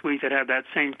books this week that have that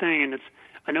same thing, and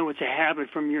I know it's a habit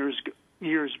from years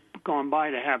gone by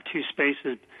to have 2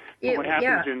 spaces. But what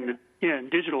happens in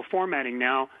digital formatting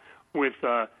now with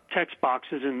text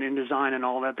boxes and InDesign and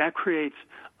all that, that creates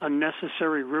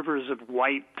unnecessary rivers of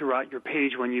white throughout your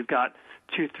page when you've got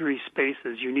 2-3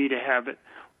 spaces. You need to have it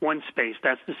 1 space.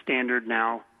 That's the standard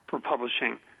now for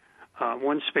publishing,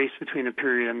 1 space between a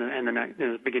period and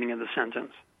the beginning of the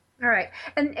sentence. All right.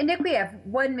 And Nick, we have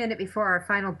 1 minute before our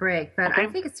final break, but I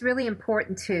think it's really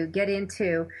important to get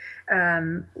into,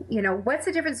 what's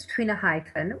the difference between a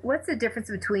hyphen? What's the difference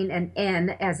between an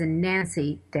N as in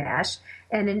Nancy dash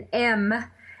and an M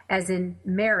as in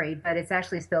Mary, but it's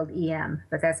actually spelled E-M,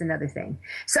 but that's another thing.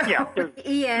 So there are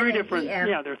E-N 3 different, E-M.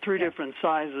 there are 3 different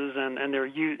sizes, and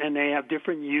they have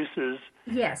different uses.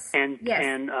 Yes. And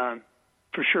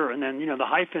for sure. And then, the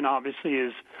hyphen obviously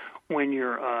is when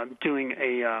you're doing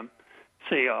a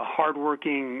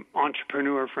hardworking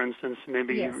entrepreneur, for instance.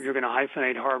 Maybe you're going to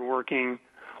hyphenate hardworking,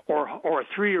 or a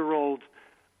 3-year-old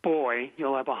boy.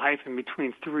 You'll have a hyphen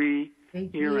between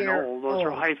 3-year and old. Those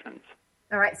are hyphens.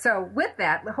 All right. So with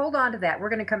that, hold on to that. We're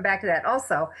going to come back to that.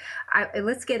 Also,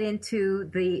 let's get into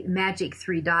the magic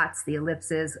 3 dots, the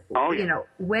ellipses,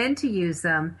 when to use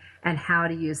them and how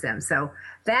to use them. So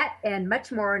that and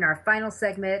much more in our final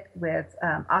segment with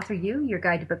Authoru U, your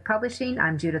guide to book publishing.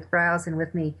 I'm Judith Briles, and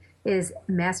with me is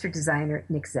master designer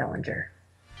Nick Zelinger.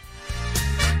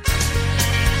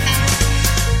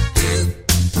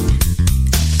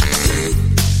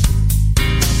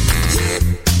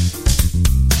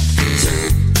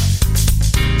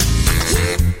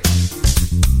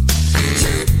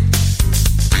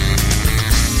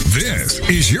 This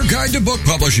is your guide to book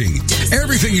publishing.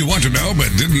 Everything you want to know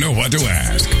but didn't know what to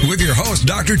ask. With your host,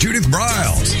 Dr. Judith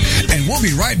Briles. And we'll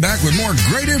be right back with more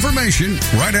great information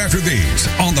right after these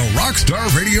on the Rockstar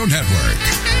Radio Network.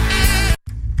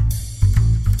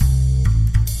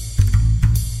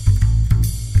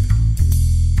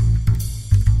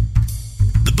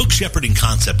 The book shepherding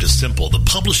concept is simple. The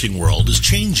publishing world is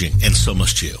changing, and so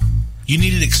must you. You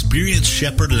need an experienced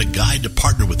shepherd and a guide to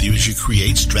partner with you as you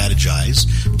create, strategize,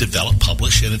 develop,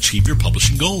 publish, and achieve your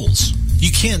publishing goals.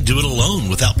 You can't do it alone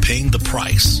without paying the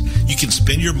price. You can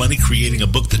spend your money creating a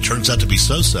book that turns out to be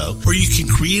so-so, or you can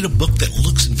create a book that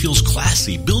looks and feels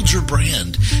classy, builds your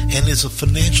brand, and is a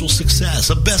financial success,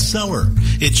 a bestseller.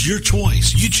 It's your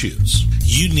choice. You choose.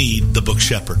 You need the book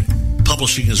shepherd.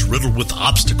 Publishing is riddled with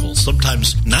obstacles,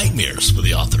 sometimes nightmares for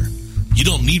the author. You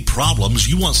don't need problems.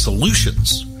 You want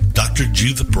solutions. Dr.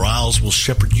 Judith Briles will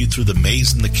shepherd you through the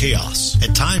maze and the chaos.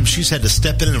 At times, she's had to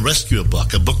step in and rescue a book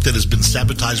that has been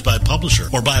sabotaged by a publisher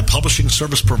or by a publishing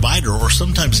service provider or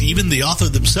sometimes even the author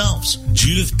themselves.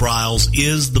 Judith Briles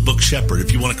is the book shepherd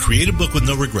if you want to create a book with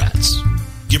no regrets.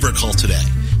 Give her a call today,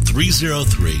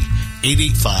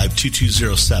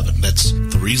 303-885-2207. That's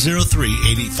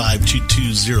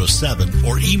 303-885-2207,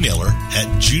 or email her at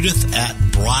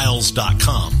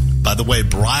judith@briles.com. By the way,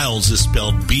 Briles is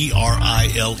spelled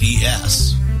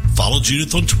B-R-I-L-E-S. Follow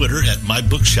Judith on Twitter at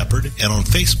MyBookShepherd and on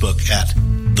Facebook at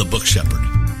The Book Shepherd.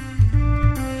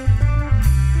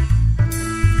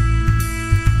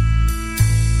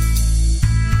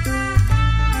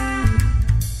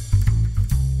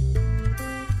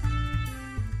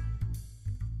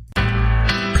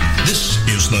 This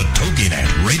is the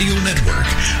TogiNet Radio Network,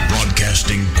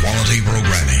 broadcasting quality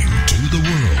programming to the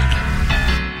world.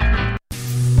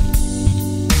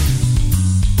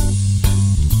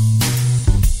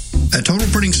 At Total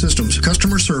Printing Systems,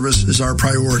 customer service is our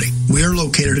priority. We are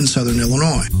located in Southern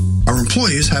Illinois. Our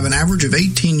employees have an average of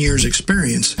 18 years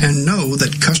experience and know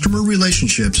that customer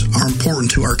relationships are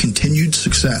important to our continued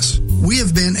success. We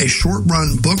have been a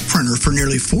short-run book printer for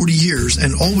nearly 40 years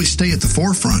and always stay at the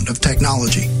forefront of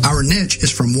technology. Our niche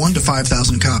is from 1 to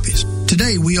 5,000 copies.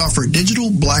 Today, we offer digital,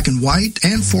 black and white,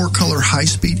 and 4-color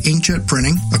high-speed inkjet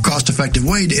printing, a cost-effective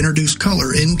way to introduce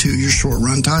color into your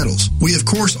short-run titles. We, of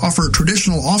course, offer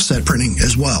traditional offset printing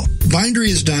as well. Bindery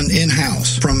is done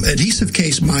in-house, from adhesive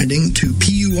case binding to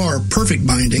PUR perfect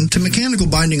binding to mechanical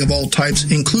binding of all types,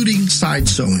 including side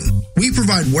sewing. We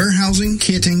provide warehousing,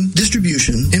 kitting,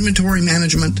 distribution, inventory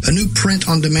management, a new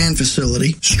print-on-demand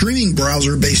facility, streaming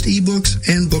browser-based ebooks,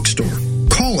 and bookstore.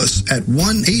 Call us at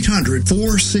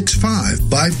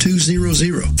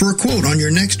 1-800-465-5200 for a quote on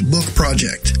your next book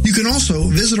project. You can also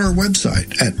visit our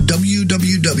website at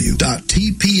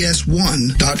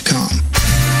www.tps1.com.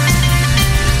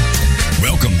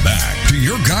 Welcome back to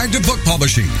your guide to book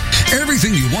publishing.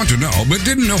 Everything you want to know but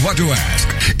didn't know what to ask.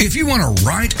 If you want to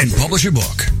write and publish a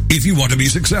book, if you want to be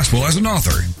successful as an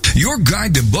author, your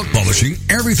guide to book publishing,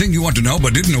 everything you want to know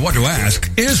but didn't know what to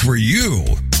ask, is for you.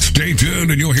 Stay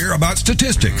tuned and you'll hear about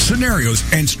statistics, scenarios,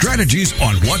 and strategies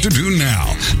on what to do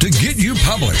now to get you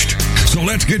published. So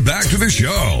let's get back to the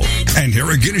show. And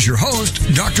here again is your host,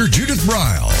 Dr. Judith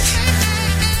Briles.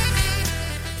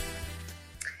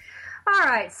 All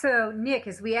right, so Nick,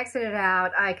 as we exited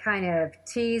out, I kind of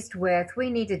teased with we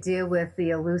need to deal with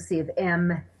the elusive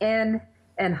M, N,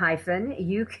 and hyphen.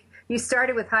 You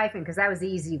started with hyphen because that was the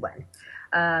easy one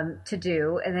to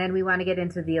do, and then we want to get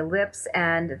into the ellipse,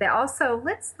 and they also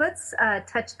let's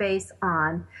touch base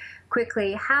on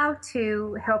quickly how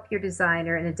to help your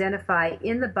designer and identify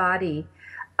in the body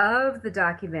of the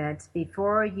document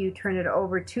before you turn it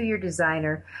over to your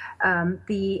designer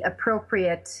the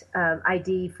appropriate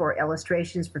ID for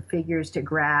illustrations, for figures, to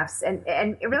graphs, and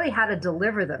really how to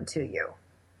deliver them to you.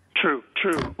 True.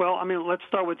 Well, I mean, let's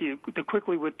start with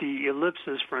quickly with the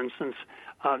ellipses, for instance.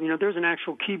 There's an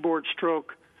actual keyboard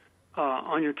stroke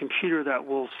on your computer that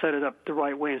will set it up the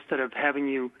right way instead of having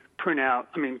you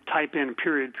type in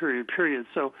period.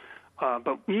 So,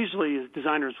 but usually as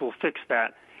designers will fix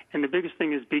that. And the biggest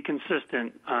thing is be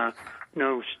consistent.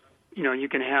 You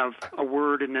can have a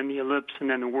word and then the ellipse and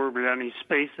then the word without any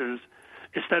spaces.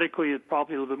 Aesthetically, it's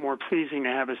probably a little bit more pleasing to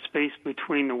have a space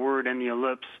between the word and the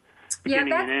ellipse,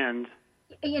 beginning and end.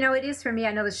 It is for me.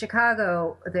 I know the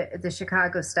Chicago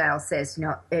style says,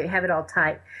 have it all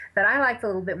tight. But I like a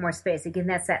little bit more space. Again,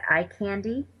 that's that eye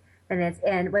candy.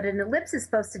 And what an ellipse is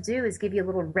supposed to do is give you a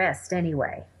little rest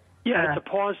anyway. Yeah, it's a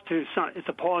pause to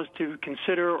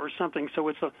consider or something. So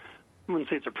I wouldn't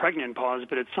say it's a pregnant pause,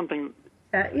 but it's something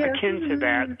akin to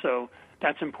that. So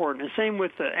that's important. And same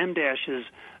with the M dashes,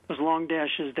 those long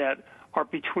dashes that are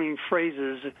between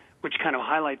phrases, which kind of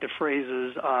highlight the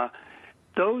phrases.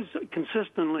 Those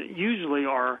consistently usually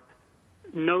are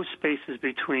no spaces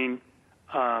between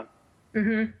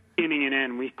beginning and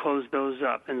end. We close those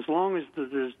up, and as long as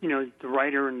the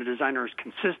writer and the designer is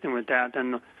consistent with that,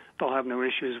 then they'll have no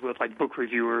issues with like book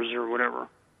reviewers or whatever.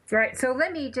 Right. So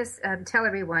let me just tell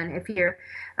everyone, if you're,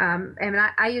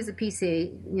 I use a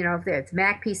PC, if it's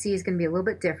Mac PC is going to be a little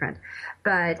bit different,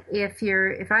 but if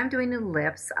I'm doing an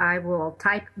ellipse, I will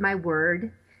type my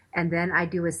word, and then I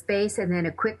do a space, and then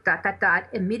a quick ...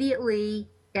 immediately,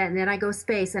 and then I go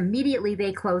space. Immediately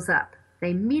they close up.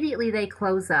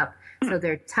 So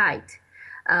they're tight.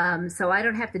 So I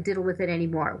don't have to diddle with it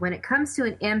anymore. When it comes to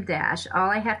an M dash, all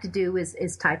I have to do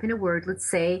is type in a word.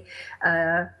 Let's say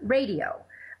radio.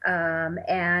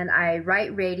 And I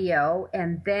write radio,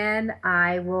 and then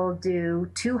I will do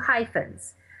 2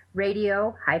 hyphens.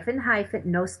 Radio, hyphen,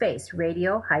 no space.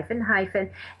 Radio, hyphen,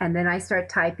 and then I start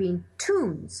typing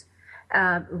tunes.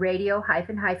 Radio,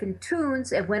 hyphen,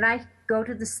 tunes. And when I go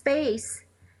to the space,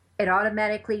 it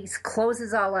automatically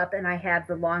closes all up, and I have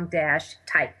the long dash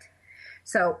typed.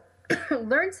 So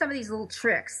learn some of these little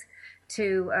tricks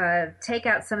to take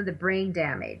out some of the brain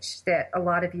damage that a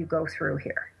lot of you go through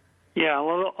here. Yeah,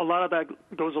 a lot of that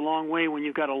goes a long way when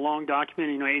you've got a long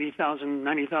document, 80,000,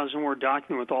 90,000 word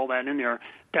document with all that in there.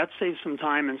 That saves some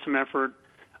time and some effort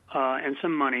and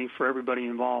some money for everybody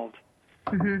involved.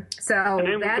 Mm-hmm. So and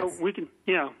then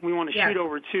we want to shoot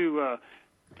over to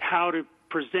how to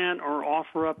present or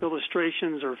offer up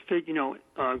illustrations or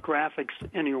graphics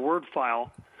in your Word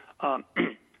file.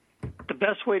 The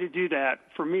best way to do that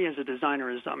for me as a designer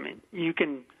is, you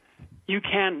can you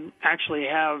can actually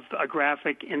have a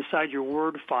graphic inside your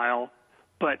Word file,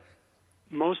 but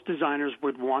most designers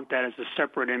would want that as a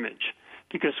separate image,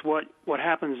 because what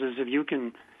happens is if you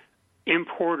can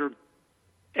import or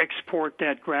export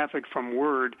that graphic from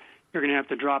Word, you're going to have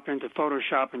to drop into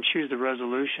Photoshop and choose the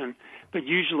resolution, but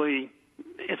usually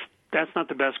that's not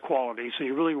the best quality, so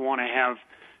you really want to have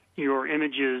your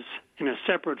images in a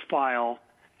separate file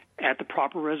at the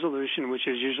proper resolution, which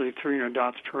is usually 300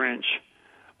 dots per inch,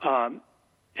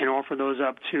 and offer those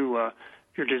up to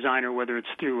your designer, whether it's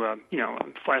through a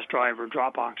flash drive or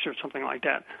Dropbox or something like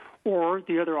that. Or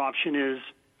the other option is,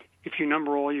 if you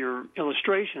number all your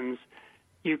illustrations,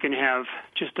 you can have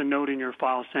just a note in your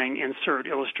file saying insert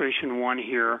illustration 1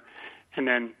 here, and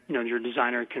then your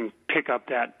designer can pick up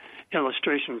that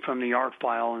illustration from the art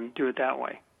file and do it that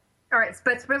way. All right,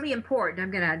 but it's really important.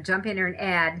 I'm going to jump in here and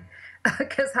add,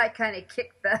 because I kind of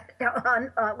kicked that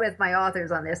on with my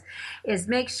authors on this, is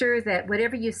make sure that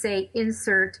whatever you say,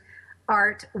 insert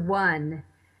art 1,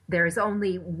 there is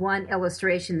only one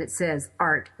illustration that says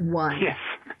art 1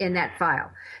 in that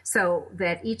file, so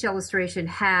that each illustration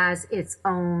has its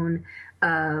own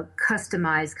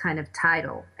customized kind of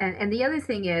title. And the other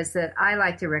thing is that I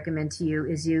like to recommend to you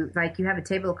is you have a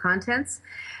table of contents.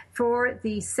 For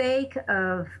the sake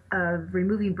of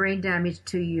removing brain damage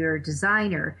to your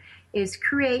designer, is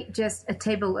create just a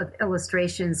table of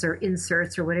illustrations or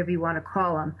inserts or whatever you want to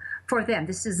call them for them.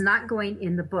 This is not going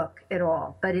in the book at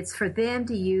all, but it's for them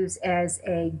to use as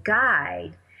a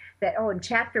guide that, in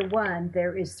chapter 1,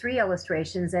 there is 3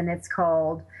 illustrations and it's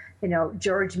called,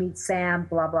 George meets Sam,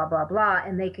 blah, blah, blah, blah.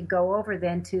 And they could go over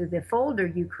then to the folder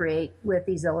you create with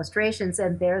these illustrations,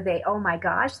 and there they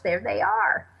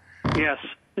are. Yes.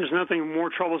 There's nothing more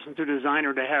troublesome to a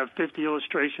designer to have 50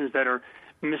 illustrations that are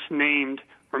misnamed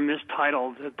or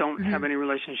mistitled that don't have any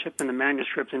relationship in the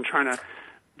manuscript, and trying to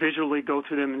visually go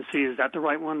through them and see, is that the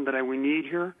right one that we need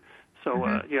here? So,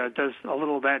 it does, a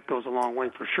little of that goes a long way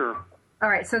for sure. All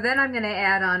right, so then I'm going to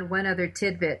add on one other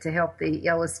tidbit to help the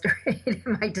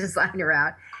illustrator, my designer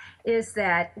out, is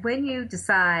that when you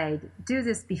decide, do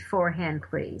this beforehand,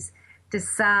 please.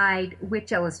 Decide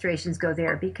which illustrations go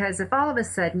there, because if all of a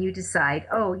sudden you decide,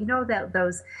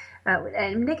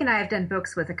 and Nick and I have done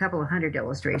books with a couple of 100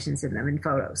 illustrations in them and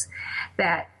photos,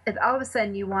 that if all of a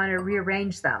sudden you want to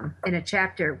rearrange them in a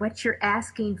chapter, what you're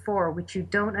asking for, which you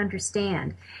don't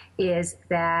understand, is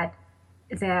that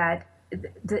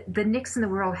the Nicks in the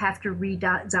world have to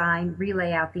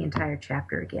relay out the entire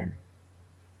chapter again.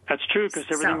 That's true, because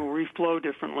everything will reflow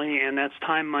differently, and that's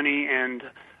time, money, and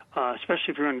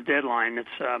especially if you're on a deadline, it's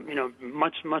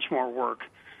much more work.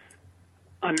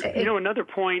 Another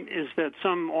point is that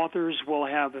some authors will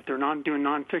have, if they're not doing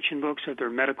nonfiction books, if they're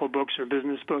medical books or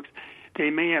business books, they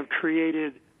may have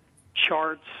created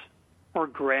charts or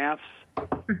graphs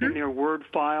in their Word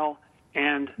file,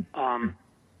 and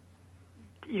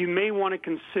you may want to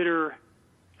consider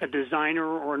a designer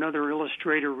or another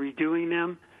illustrator redoing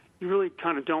them. You really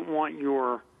kind of don't want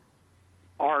your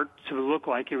art to look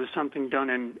like it was something done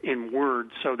in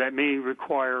Word, so that may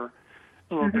require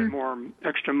a little bit more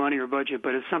extra money or budget,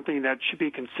 but it's something that should be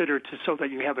considered so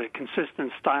that you have a consistent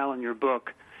style in your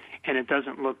book and it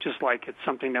doesn't look just like it's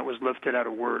something that was lifted out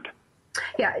of Word.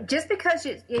 Yeah, just because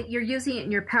you're using it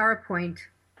in your PowerPoint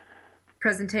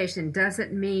presentation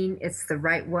doesn't mean it's the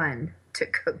right one to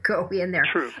go in there.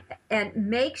 True. And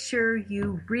make sure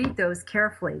you read those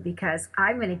carefully, because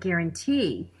I'm going to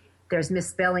guarantee there's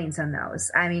misspellings on those.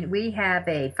 I mean, we have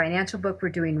a financial book we're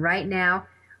doing right now.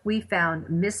 We found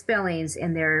misspellings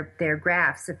in their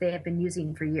graphs that they have been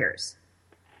using for years.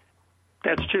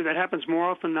 That's true. That happens more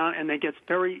often now, and they get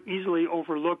very easily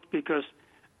overlooked because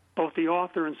both the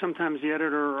author and sometimes the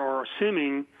editor are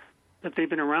assuming that they've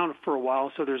been around for a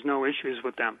while, so there's no issues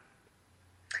with them.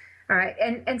 All right,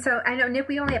 and so I know, Nick,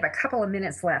 we only have a couple of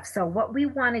minutes left. So what we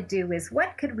want to do is,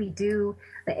 what could we do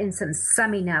in some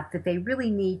summing up that they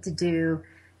really need to do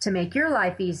to make your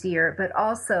life easier, but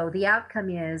also the outcome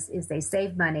is they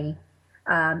save money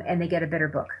and they get a better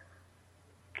book?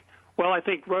 Well, I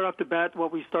think right off the bat,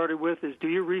 what we started with is do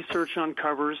your research on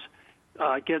covers,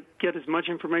 get as much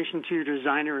information to your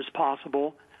designer as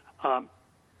possible.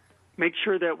 Make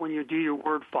sure that when you do your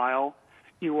Word file,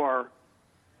 you are,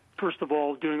 first of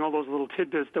all, doing all those little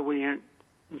tidbits that we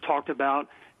talked about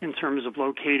in terms of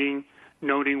locating,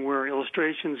 noting where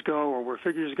illustrations go or where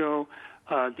figures go,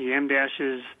 the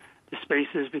M-dashes, the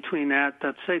spaces between that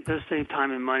does save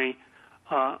time and money.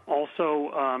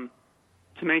 Also,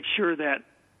 to make sure that,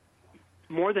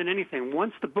 more than anything,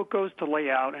 once the book goes to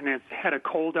layout and it's had a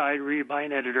cold-eyed read by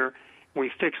an editor, we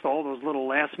fixed all those little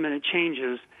last-minute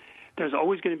changes, there's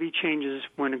always going to be changes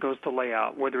when it goes to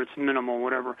layout, whether it's minimal,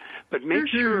 whatever. But make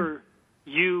sure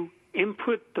you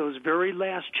input those very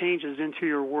last changes into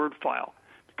your Word file,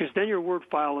 because then your Word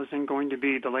file isn't going to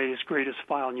be the latest, greatest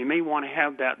file, and you may want to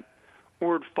have that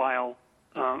Word file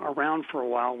around for a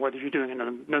while, whether you're doing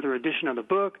another edition of the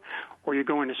book or you're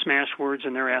going to Smashwords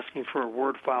and they're asking for a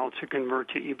Word file to convert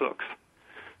to ebooks.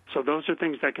 So those are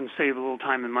things that can save a little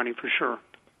time and money for sure.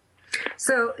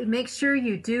 So make sure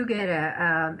you do get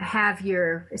have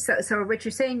your, so what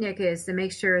you're saying, Nick, is to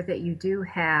make sure that you do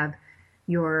have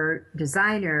your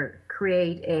designer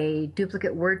create a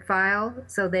duplicate Word file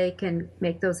so they can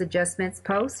make those adjustments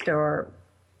post, or?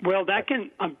 Well, that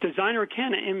can, a designer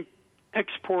can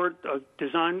export a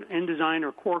InDesign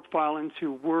or Quark file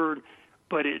into Word,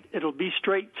 but it'll be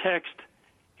straight text,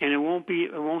 and it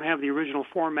won't have the original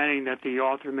formatting that the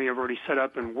author may have already set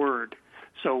up in Word.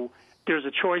 So there's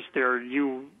a choice there.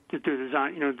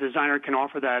 The designer can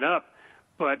offer that up,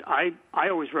 but I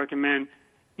always recommend,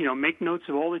 make notes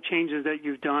of all the changes that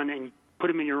you've done and put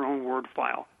them in your own Word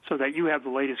file so that you have the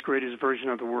latest, greatest version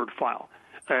of the Word file.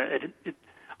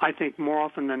 I think more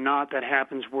often than not that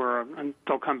happens where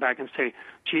they'll come back and say,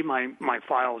 gee, my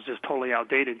file is just totally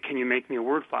outdated. Can you make me a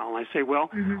Word file? And I say, well,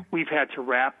 we've had to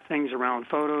wrap things around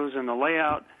photos and the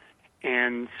layout,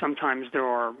 and sometimes there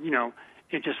are,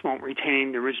 it just won't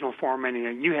retain the original formatting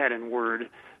that you had in Word,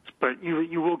 but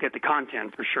you will get the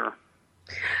content for sure.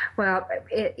 Well,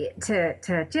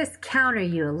 to just counter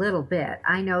you a little bit,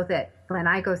 I know that when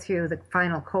I go through the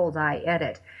final cold eye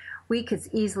edit, we could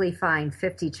easily find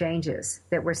 50 changes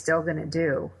that we're still going to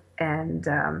do, and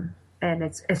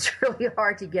it's really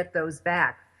hard to get those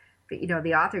back. But,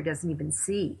 the author doesn't even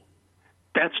see.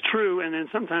 That's true, and then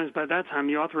sometimes by that time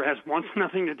the author wants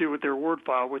nothing to do with their Word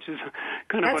file, which is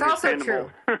kind of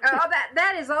understandable. That's also true.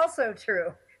 That is also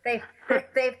true. They've had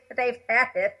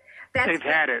it. They've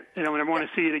had it. They don't want to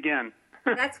see it again.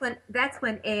 That's when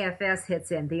AFS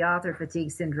hits in, the author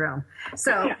fatigue syndrome.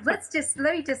 So let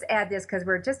me just add this, because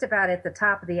we're just about at the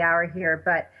top of the hour here.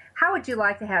 But how would you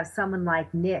like to have someone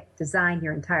like Nick design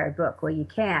your entire book? Well, you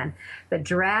can. The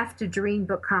Draft to Dream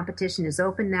book competition is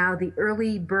open now. The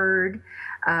early bird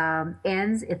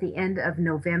ends at the end of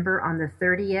November on the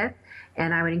 30th.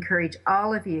 And I would encourage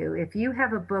all of you, if you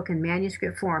have a book in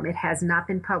manuscript form, it has not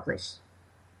been published,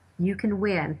 you can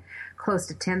win close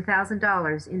to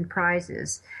 $10,000 in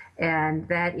prizes. And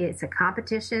that is a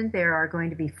competition. There are going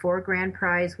to be 4 grand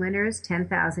prize winners,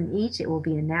 $10,000 each. It will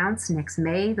be announced next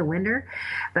May, the winner.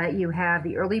 But you have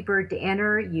the early bird to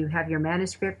enter. You have your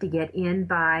manuscript to get in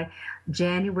by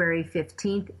January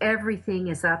 15th. Everything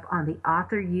is up on the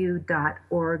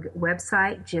authoru.org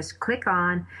website. Just click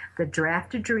on the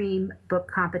Draft to Dream book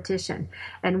competition.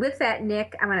 And with that,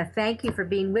 Nick, I want to thank you for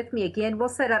being with me again. We'll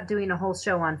set up doing a whole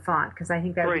show on font, because I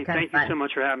think that would be kind of fun. Thank you so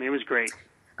much for having me. It was great.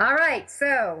 All right,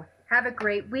 so have a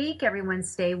great week. Everyone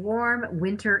stay warm.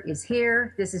 Winter is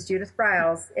here. This is Judith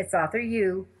Briles. It's Author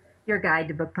U, your guide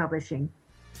to book publishing.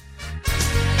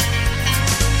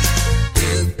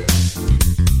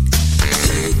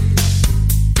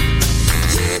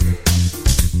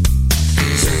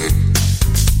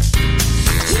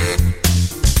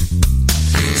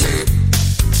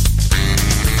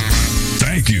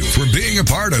 Thank you for being a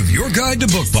part of your guide to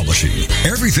book publishing.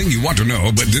 Everything you want to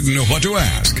know but didn't know what to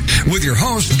ask. With your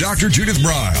host, Dr. Judith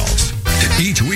Briles. Each week,